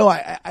not. No,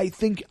 I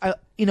think,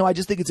 I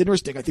just think it's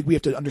interesting. I think we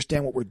have to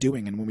understand what we're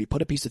doing. And when we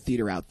put a piece of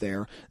theater out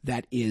there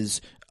that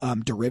is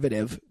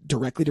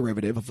directly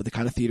derivative of the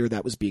kind of theater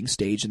that was being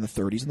staged in the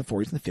 30s and the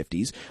 40s and the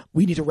 50s,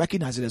 we need to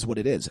recognize it as what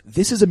it is.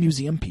 This is a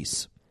museum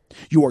piece.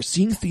 You are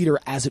seeing theater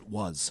as it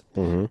was.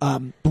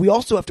 But we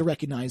also have to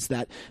recognize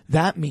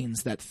that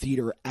means that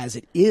theater as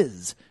it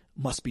is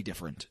must be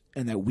different,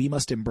 and that we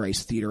must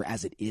embrace theater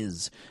as it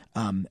is,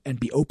 and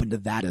be open to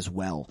that as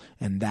well.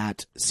 And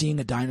that seeing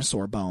a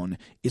dinosaur bone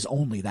is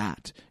only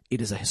that. It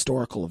is a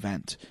historical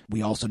event.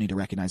 We also need to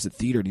recognize that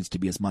theater needs to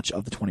be as much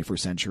of the 21st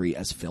century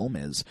as film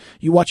is.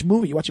 You watch a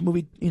movie, you watch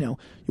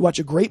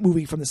a great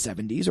movie from the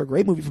 70s or a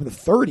great movie from the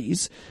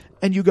 30s,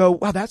 and you go,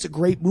 wow, that's a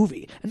great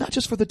movie. And not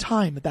just for the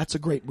time, but that's a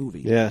great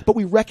movie. Yeah. But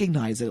we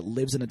recognize that it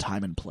lives in a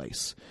time and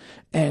place.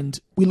 And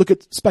we look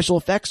at special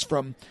effects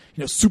from,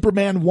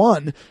 Superman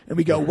 1, and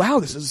we go, wow,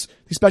 these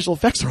special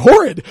effects are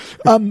horrid.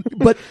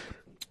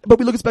 But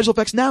we look at special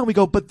effects now and we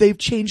go, but they've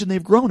changed and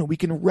they've grown, and we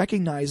can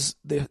recognize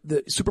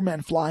the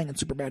Superman flying in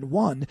Superman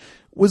 1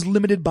 was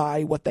limited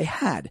by what they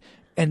had.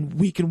 And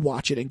we can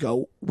watch it and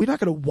go, we're not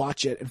going to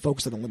watch it and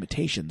focus on the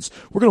limitations.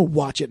 We're going to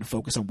watch it and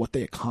focus on what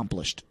they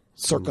accomplished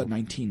circa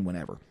 19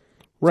 whenever.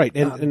 Right.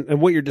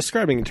 And what you're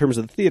describing in terms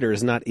of the theater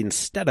is not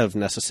instead of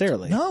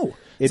necessarily. No.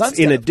 It's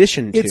in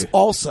addition to. It's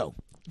also.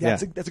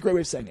 That's a great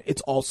way of saying it.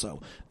 It's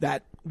also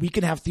that we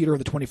can have theater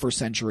of the 21st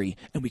century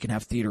and we can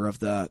have theater of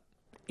the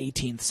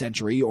 18th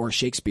century or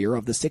Shakespeare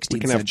of the 16th century. We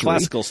can have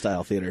classical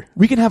style theater.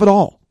 We can have it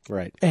all.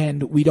 Right.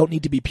 And we don't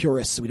need to be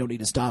purists. We don't need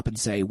to stop and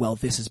say, well,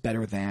 this is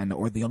better than,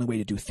 or the only way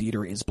to do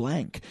theater is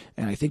blank.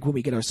 And I think when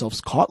we get ourselves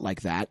caught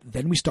like that,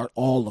 then we start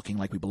all looking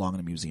like we belong in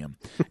a museum.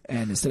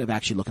 And instead of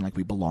actually looking like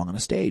we belong on a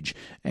stage.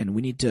 And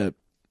we need to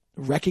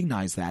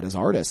recognize that as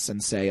artists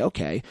and say,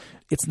 okay,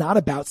 it's not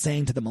about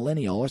saying to the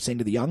millennial or saying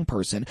to the young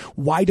person,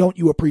 why don't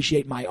you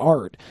appreciate my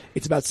art?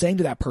 It's about saying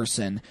to that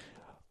person,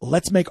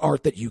 let's make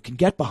art that you can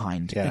get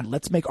behind, and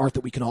let's make art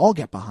that we can all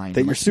get behind.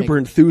 That you're super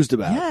enthused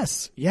about.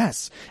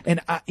 Yes.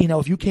 And,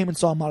 if you came and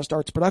saw a Modest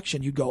Arts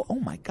production, you'd go, oh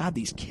my God,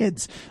 these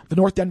kids. The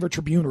North Denver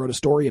Tribune wrote a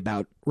story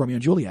about Romeo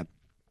and Juliet.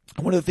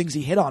 And one of the things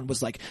he hit on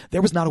was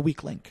there was not a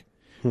weak link.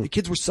 The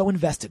kids were so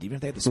invested, even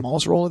if they had the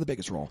smallest role or the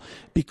biggest role,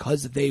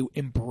 because they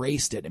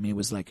embraced it. I mean, it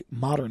was like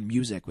modern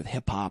music with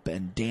hip hop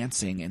and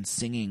dancing and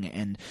singing,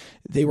 and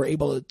they were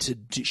able to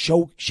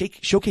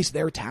showcase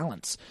their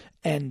talents.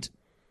 And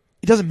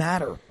it doesn't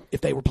matter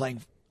if they were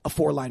playing a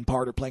 4-line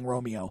part or playing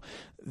Romeo.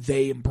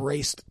 They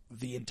embraced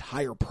the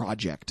entire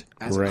project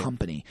as a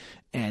company.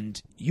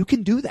 And you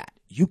can do that.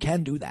 You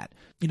can do that.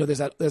 There's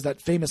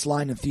that famous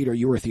line in theater,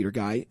 you were a theater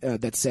guy,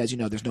 that says,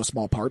 there's no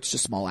small parts,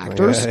 just small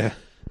actors. Yeah.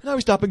 Now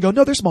we stop and go,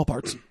 no, there's small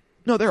parts.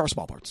 No, there are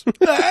small parts.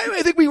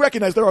 I think we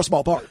recognize there are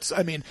small parts.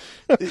 I mean,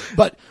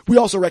 but we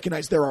also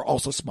recognize there are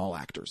also small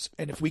actors.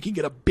 And if we can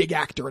get a big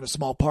actor in a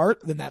small part,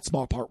 then that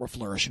small part will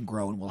flourish and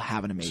grow and we'll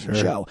have an amazing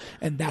show.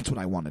 And that's what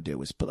I want to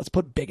do is let's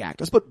put big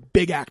actors. Let's put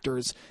big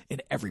actors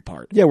in every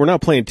part. Yeah, we're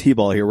not playing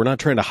T-ball here. We're not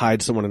trying to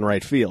hide someone in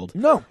right field.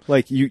 No.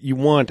 Like you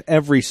want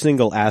every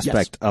single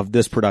aspect of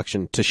this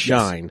production to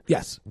shine.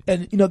 Yes.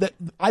 And that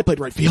I played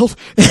right field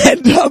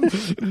and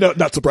no,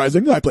 not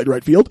surprising. I played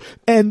right field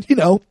and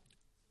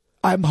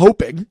I'm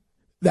hoping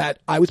that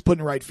I was put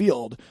in right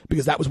field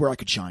because that was where I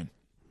could shine.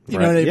 You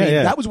know what I mean?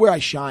 Yeah. That was where I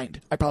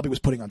shined. I probably was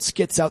putting on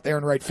skits out there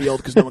in right field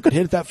because no one could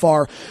hit it that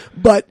far.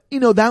 But,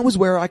 that was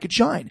where I could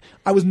shine.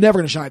 I was never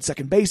going to shine at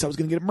second base. I was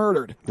going to get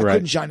murdered. I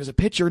couldn't shine as a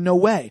pitcher. No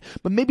way.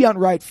 But maybe on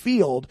right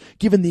field,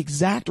 given the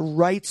exact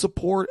right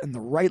support and the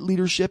right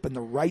leadership and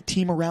the right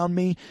team around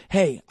me,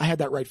 hey, I had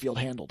that right field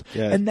handled.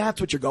 Yeah. And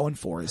that's what you're going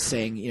for is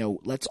saying,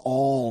 let's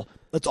all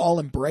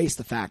embrace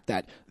the fact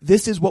that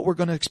this is what we're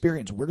going to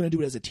experience. We're going to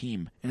do it as a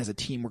team, and as a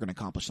team, we're going to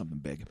accomplish something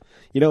big.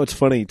 It's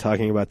funny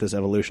talking about this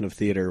evolution of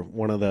theater.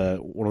 One of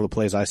the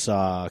plays I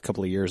saw a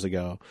couple of years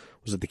ago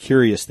was at the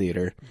Curious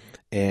Theater,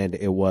 and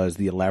it was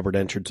The Elaborate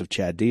Entrance of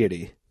Chad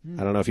Deity.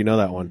 I don't know if you know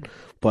that one,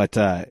 but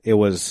it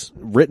was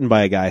written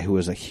by a guy who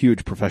was a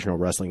huge professional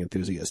wrestling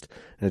enthusiast,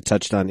 and it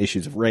touched on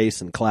issues of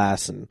race and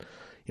class and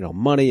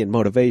money and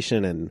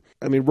motivation. And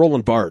I mean,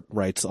 Roland Barthes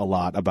writes a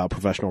lot about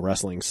professional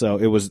wrestling. So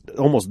it was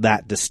almost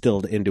that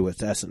distilled into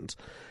its essence.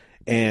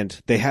 And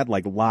they had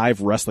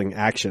live wrestling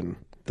action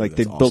Like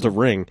That's they built a awesome.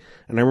 ring,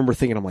 and I remember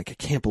thinking, I'm like, I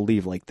can't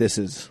believe like this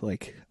is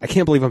like, I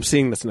can't believe I'm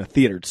seeing this in a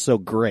theater. It's so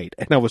great,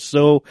 and I was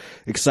so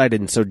excited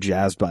and so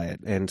jazzed by it,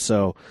 and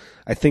so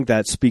I think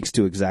that speaks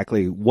to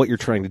exactly what you're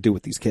trying to do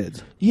with these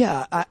kids.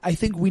 Yeah, I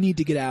think we need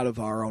to get out of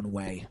our own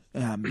way.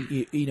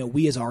 You know,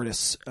 we as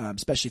artists,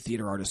 especially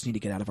theater artists, need to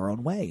get out of our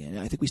own way, and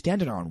I think we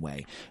stand in our own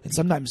way. And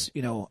sometimes,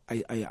 you know,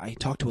 I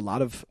talk to a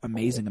lot of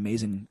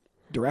amazing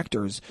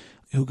directors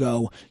who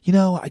go, you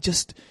know,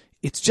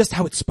 it's just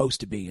how it's supposed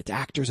to be. It's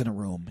actors in a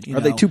room. You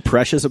Are they know? too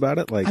precious about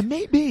it? Like, I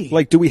may be.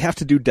 like, do we have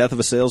to do Death of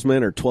a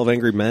Salesman or 12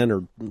 Angry Men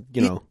or,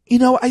 you know? You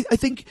know, I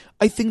think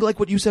like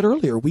what you said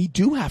earlier, we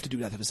do have to do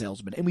Death of a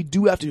Salesman, and we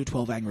do have to do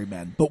 12 Angry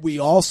Men, but we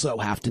also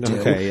have to do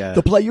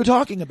the play you're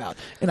talking about.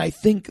 And I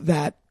think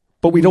that.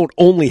 But we don't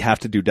only have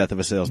to do Death of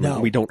a Salesman. No.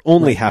 We don't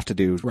only have to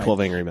do 12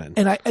 Right. Angry Men.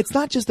 And it's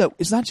not just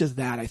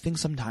that. I think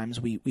sometimes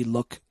we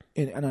look,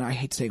 and I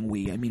hate saying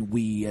we. I mean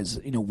we as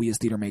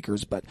theater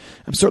makers, but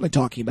I'm certainly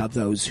talking about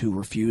those who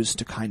refuse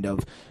to kind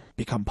of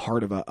become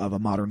part of a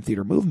modern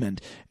theater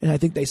movement. And I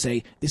think they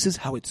say this is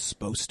how it's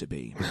supposed to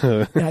be.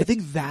 And I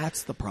think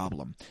that's the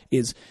problem.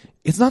 Is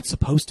it's not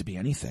supposed to be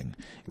anything.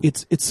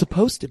 It's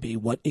supposed to be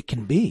what it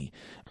can be.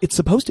 It's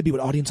supposed to be what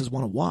audiences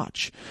want to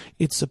watch.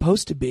 It's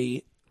supposed to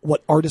be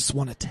what artists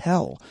want to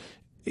tell.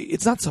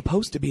 It's not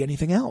supposed to be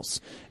anything else.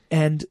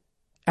 And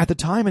at the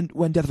time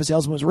when Death of a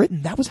Salesman was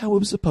written, that was how it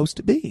was supposed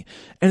to be.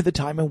 And at the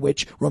time in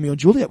which Romeo and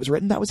Juliet was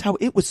written, that was how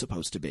it was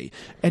supposed to be.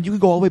 And you can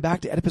go all the way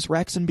back to Oedipus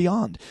Rex and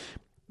beyond.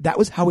 That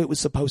was how it was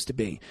supposed to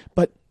be.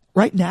 But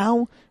right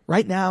now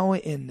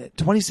in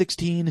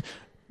 2016,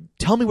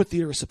 tell me what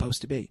theater is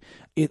supposed to be.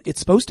 It's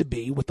supposed to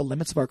be what the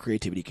limits of our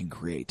creativity can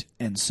create.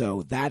 And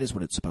so that is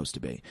what it's supposed to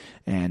be.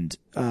 And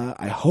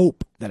I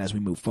hope that as we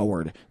move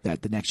forward,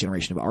 that the next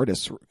generation of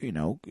artists, you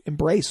know,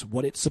 embrace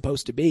what it's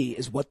supposed to be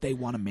is what they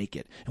want to make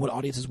it and what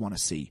audiences want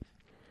to see.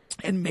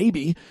 And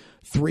maybe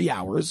 3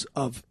 hours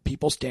of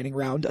people standing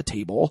around a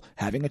table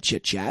having a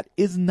chit chat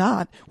is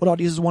not what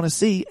audiences want to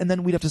see. And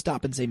then we'd have to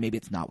stop and say, maybe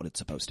it's not what it's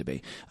supposed to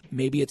be.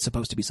 Maybe it's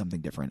supposed to be something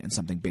different and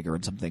something bigger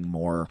and something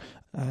more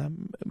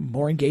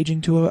engaging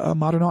to a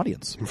modern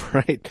audience.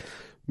 Right.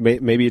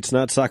 Maybe it's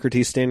not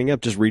Socrates standing up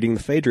just reading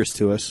the Phaedrus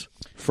to us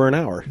for an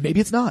hour.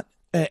 Maybe it's not.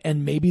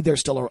 And maybe there's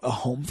still a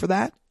home for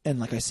that. And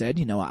like I said,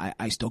 you know,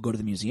 I still go to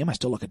the museum. I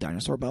still look at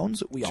dinosaur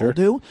bones. We all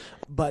do.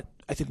 But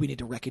I think we need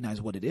to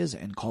recognize what it is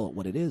and call it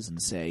what it is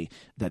and say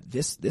that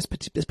this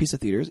piece of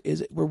theater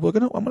is I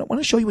want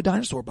to show you a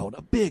dinosaur bone,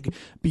 a big,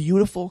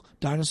 beautiful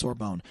dinosaur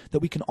bone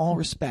that we can all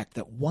respect,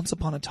 that once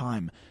upon a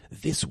time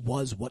this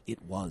was what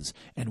it was,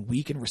 and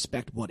we can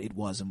respect what it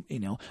was. And, you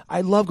know,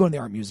 I love going to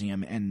the art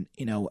museum, and,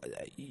 you know,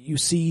 you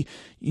see,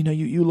 you know,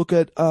 you look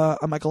at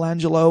a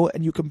Michelangelo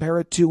and you compare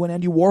it to an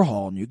Andy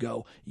Warhol and you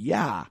go,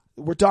 yeah,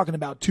 we're talking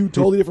about two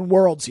totally different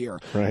worlds here.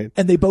 Right.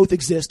 And they both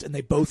exist and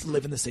they both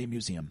live in the same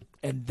museum.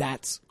 And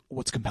that's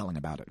what's compelling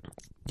about it.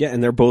 Yeah,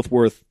 and they're both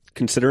worth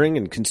considering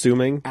and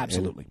consuming.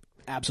 Absolutely.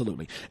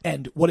 Absolutely.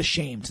 And what a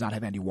shame to not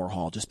have Andy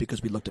Warhol just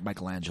because we looked at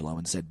Michelangelo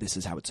and said, this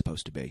is how it's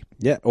supposed to be.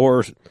 Yeah,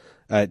 or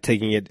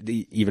taking it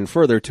even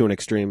further to an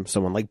extreme,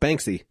 someone like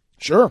Banksy.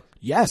 Sure.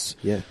 Yes.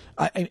 Yeah.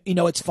 You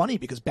know, it's funny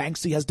because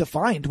Banksy has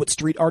defined what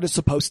street art is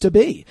supposed to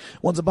be.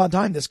 Once upon a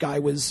time, this guy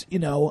was, you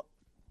know,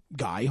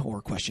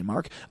 question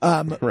mark.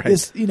 Right.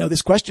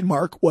 This question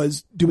mark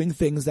was doing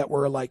things that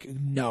were like,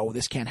 no,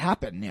 this can't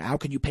happen. How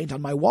can you paint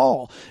on my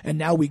wall? And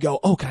now we go,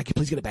 oh, can I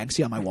please get a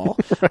Banksy on my wall?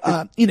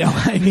 Right. You know,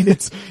 I mean,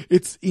 it's,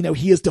 you know,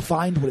 he has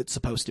defined what it's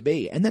supposed to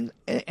be. And then,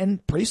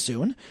 and pretty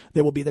soon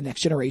there will be the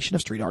next generation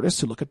of street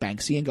artists who look at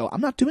Banksy and go,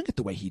 I'm not doing it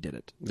the way he did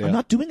it. Yeah. I'm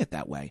not doing it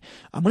that way.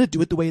 I'm going to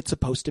do it the way it's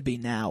supposed to be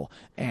now.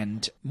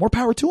 And more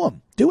power to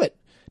him. Do it.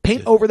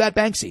 Paint over that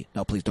Banksy.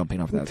 No, please don't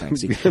paint over that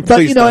Banksy.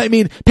 But, you know what I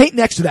mean? Paint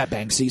next to that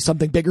Banksy,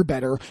 something bigger,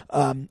 better,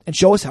 and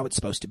show us how it's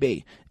supposed to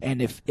be.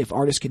 And if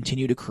artists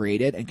continue to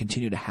create it and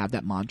continue to have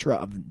that mantra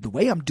of the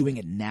way I'm doing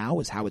it now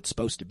is how it's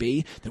supposed to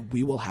be, then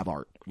we will have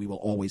art. We will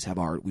always have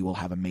art. We will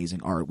have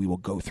amazing art. We will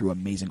go through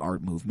amazing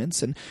art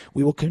movements, and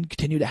we will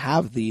continue to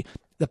have the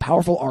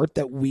powerful art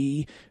that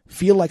we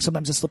feel like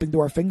sometimes is slipping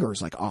through our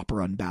fingers, like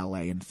opera and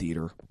ballet and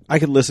theater. I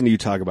could listen to you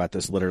talk about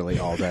this literally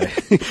all day.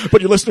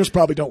 But your listeners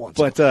probably don't want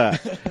to.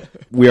 But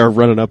we are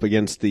running up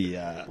against the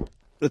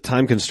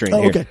time constraint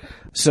here. Okay.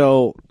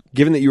 So,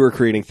 given that you were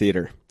creating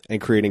theater and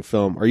creating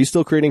film, are you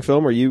still creating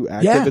film? Are you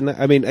active in that?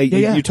 I mean,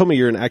 you told me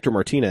you're an actor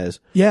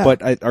Martinez. Yeah.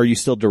 But are you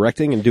still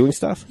directing and doing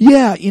stuff?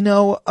 Yeah,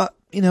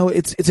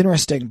 it's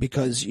interesting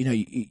because, you know,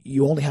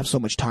 you only have so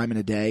much time in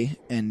a day,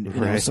 and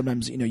you know,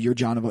 sometimes, you know, you're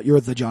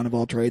the John of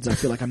all trades. I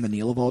feel like I'm the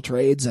Neil of all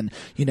trades, and,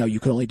 you know, you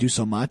can only do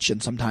so much,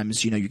 and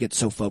sometimes, you know, you get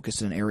so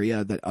focused in an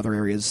area that other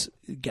areas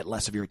get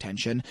less of your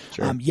attention.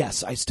 Sure.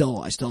 Yes, I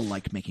still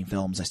like making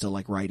films. I still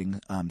like writing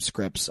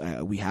scripts.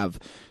 We have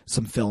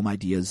some film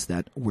ideas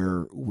that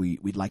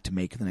we'd like to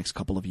make in the next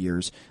couple of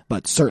years,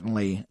 but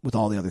certainly with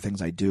all the other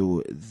things I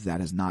do,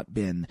 that has not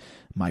been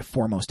my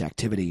foremost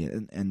activity,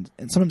 and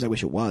sometimes I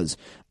wish it was.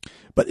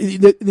 But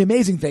the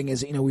amazing thing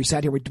is, you know, we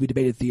sat here, we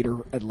debated theater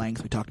at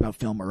length, we talked about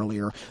film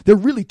earlier. They're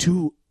really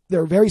two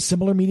They're very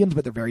similar mediums,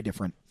 but they're very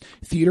different.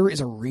 Theater is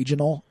a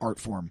regional art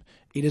form.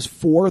 It is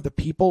for the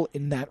people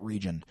in that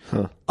region,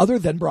 other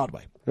than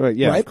Broadway. Right,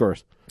 yeah, right? of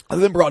course.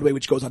 Other than Broadway,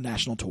 which goes on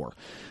national tour.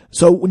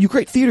 So when you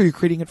create theater, you're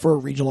creating it for a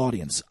regional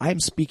audience. I am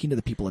speaking to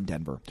the people in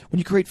Denver. When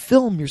you create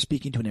film, you're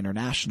speaking to an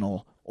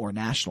international or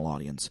national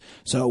audience.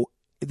 So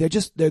they're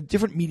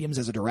different mediums.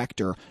 As a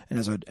director and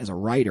as a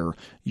writer,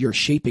 you're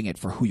shaping it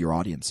for who your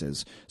audience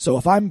is. So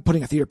if I'm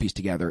putting a theater piece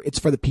together, it's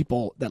for the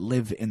people that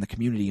live in the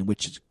community in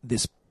which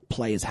this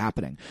play is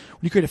happening. When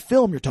you create a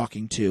film, you're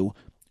talking to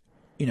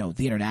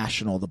the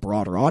international, the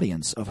broader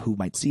audience of who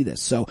might see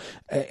this. So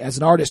as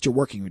an artist, you're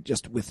working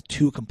just with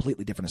two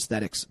completely different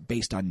aesthetics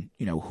based on,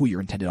 who your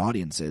intended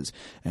audience is.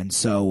 And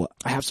so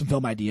I have some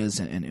film ideas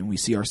and we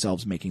see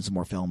ourselves making some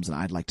more films, and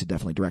I'd like to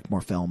definitely direct more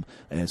film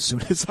as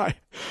soon as I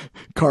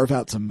carve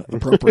out some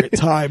appropriate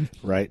time.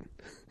 Right.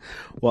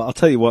 Well, I'll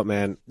tell you what,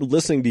 man,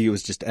 listening to you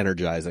is just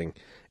energizing.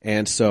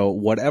 And so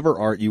whatever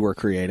art you are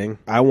creating,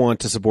 I want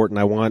to support and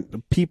I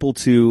want people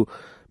to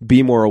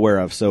be more aware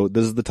of. So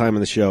this is the time in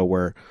the show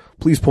where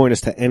please point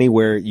us to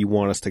anywhere you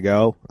want us to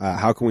go.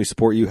 How can we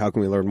support you? How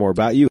can we learn more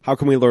about you? How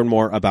can we learn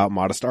more about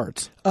Modest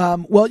Arts?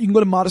 Well, you can go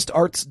to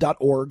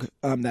modestarts.org.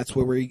 That's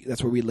where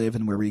we live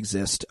and where we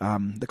exist.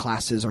 The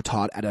classes are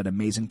taught at an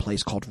amazing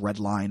place called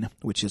Redline,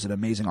 which is an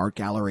amazing art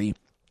gallery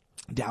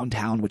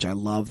downtown, which I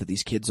love that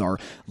these kids are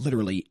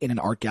literally in an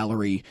art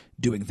gallery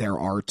doing their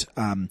art.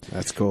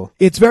 That's cool.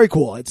 It's very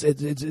cool. It's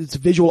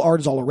visual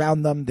art is all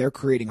around them. They're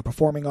creating a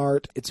performing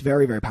art. It's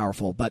very, very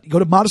powerful. But go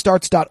to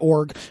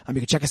modestarts.org. You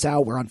can check us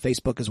out. We're on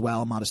Facebook as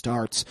well, Modest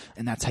Arts,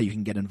 and that's how you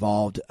can get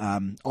involved.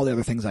 All the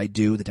other things I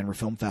do, the Denver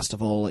Film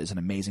Festival is an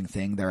amazing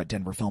thing. They're at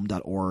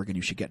denverfilm.org, and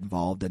you should get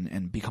involved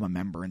and become a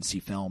member and see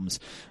films.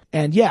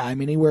 And yeah, I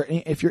mean, anywhere,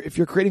 if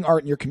you're creating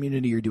art in your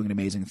community, you're doing an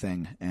amazing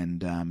thing.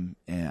 And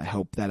I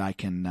hope that I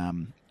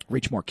can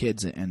reach more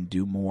kids and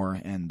do more.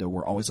 And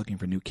we're always looking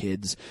for new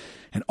kids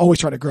and always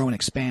trying to grow and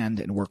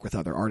expand and work with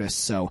other artists.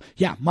 So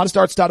yeah,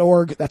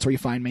 modestarts.org. That's where you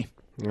find me.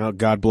 Oh,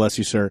 God bless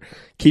you, sir.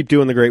 Keep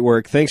doing the great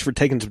work. Thanks for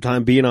taking some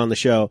time being on the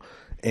show.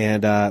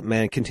 And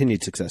man,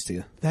 continued success to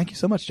you. Thank you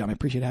so much, John. I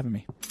appreciate having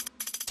me.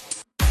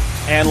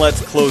 And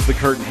let's close the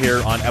curtain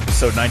here on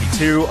episode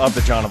 92 of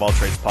the John of All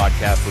Trades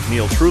podcast with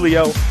Neil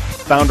Trulio,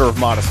 founder of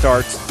Modest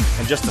Arts,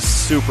 and just a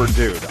super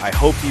dude. I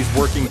hope he's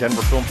working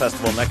Denver Film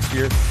Festival next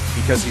year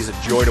because he's a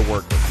joy to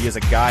work with. He is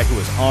a guy who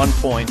is on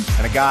point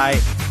and a guy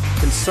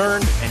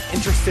concerned and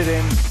interested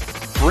in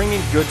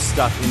bringing good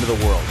stuff into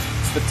the world.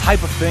 It's the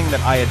type of thing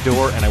that I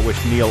adore, and I wish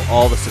Neil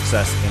all the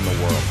success in the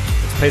world.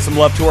 Let's pay some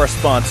love to our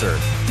sponsor.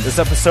 This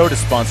episode is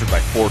sponsored by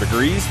 4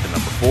 Degrees, the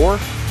number 4,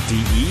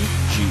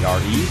 DEGRE.ES.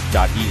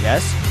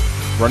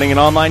 Running an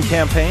online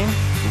campaign,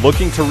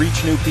 looking to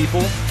reach new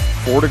people,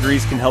 4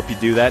 Degrees can help you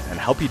do that and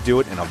help you do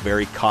it in a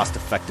very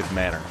cost-effective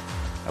manner.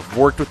 I've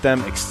worked with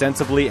them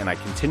extensively and I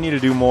continue to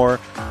do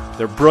more.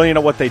 They're brilliant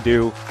at what they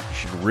do. You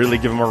should really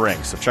give them a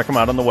ring, so check them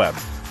out on the web.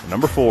 The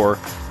number 4,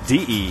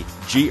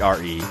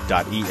 DEGRE.ES.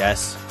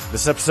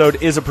 This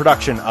episode is a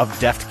production of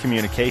Deft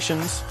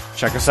Communications.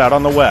 Check us out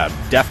on the web,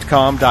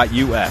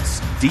 deftcom.us,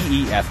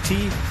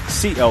 DEFTCOM.us.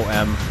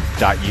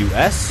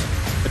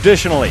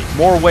 Additionally,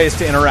 more ways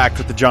to interact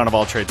with the John of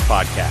All Trades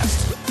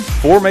podcast.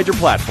 4 major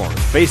platforms: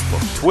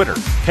 Facebook, Twitter,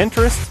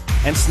 Pinterest,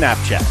 and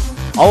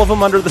Snapchat. All of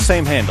them under the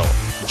same handle,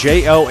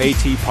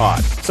 JOAT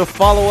Pod. So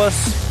follow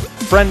us,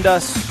 friend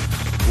us,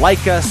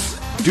 like us,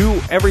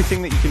 do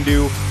everything that you can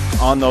do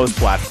on those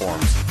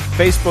platforms.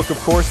 Facebook, of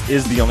course,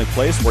 is the only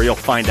place where you'll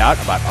find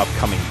out about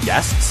upcoming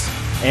guests.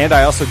 And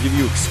I also give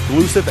you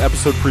exclusive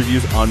episode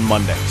previews on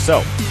Monday.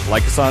 So,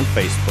 like us on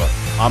Facebook.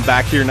 I'm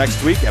back here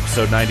next week.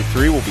 Episode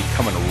 93 will be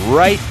coming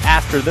right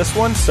after this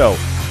one. So,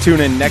 tune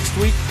in next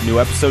week. New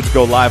episodes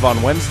go live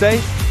on Wednesday.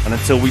 And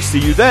until we see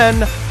you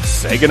then,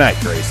 say goodnight,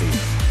 Gracie.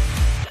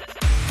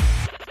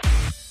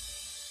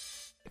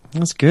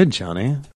 That's good, Johnny.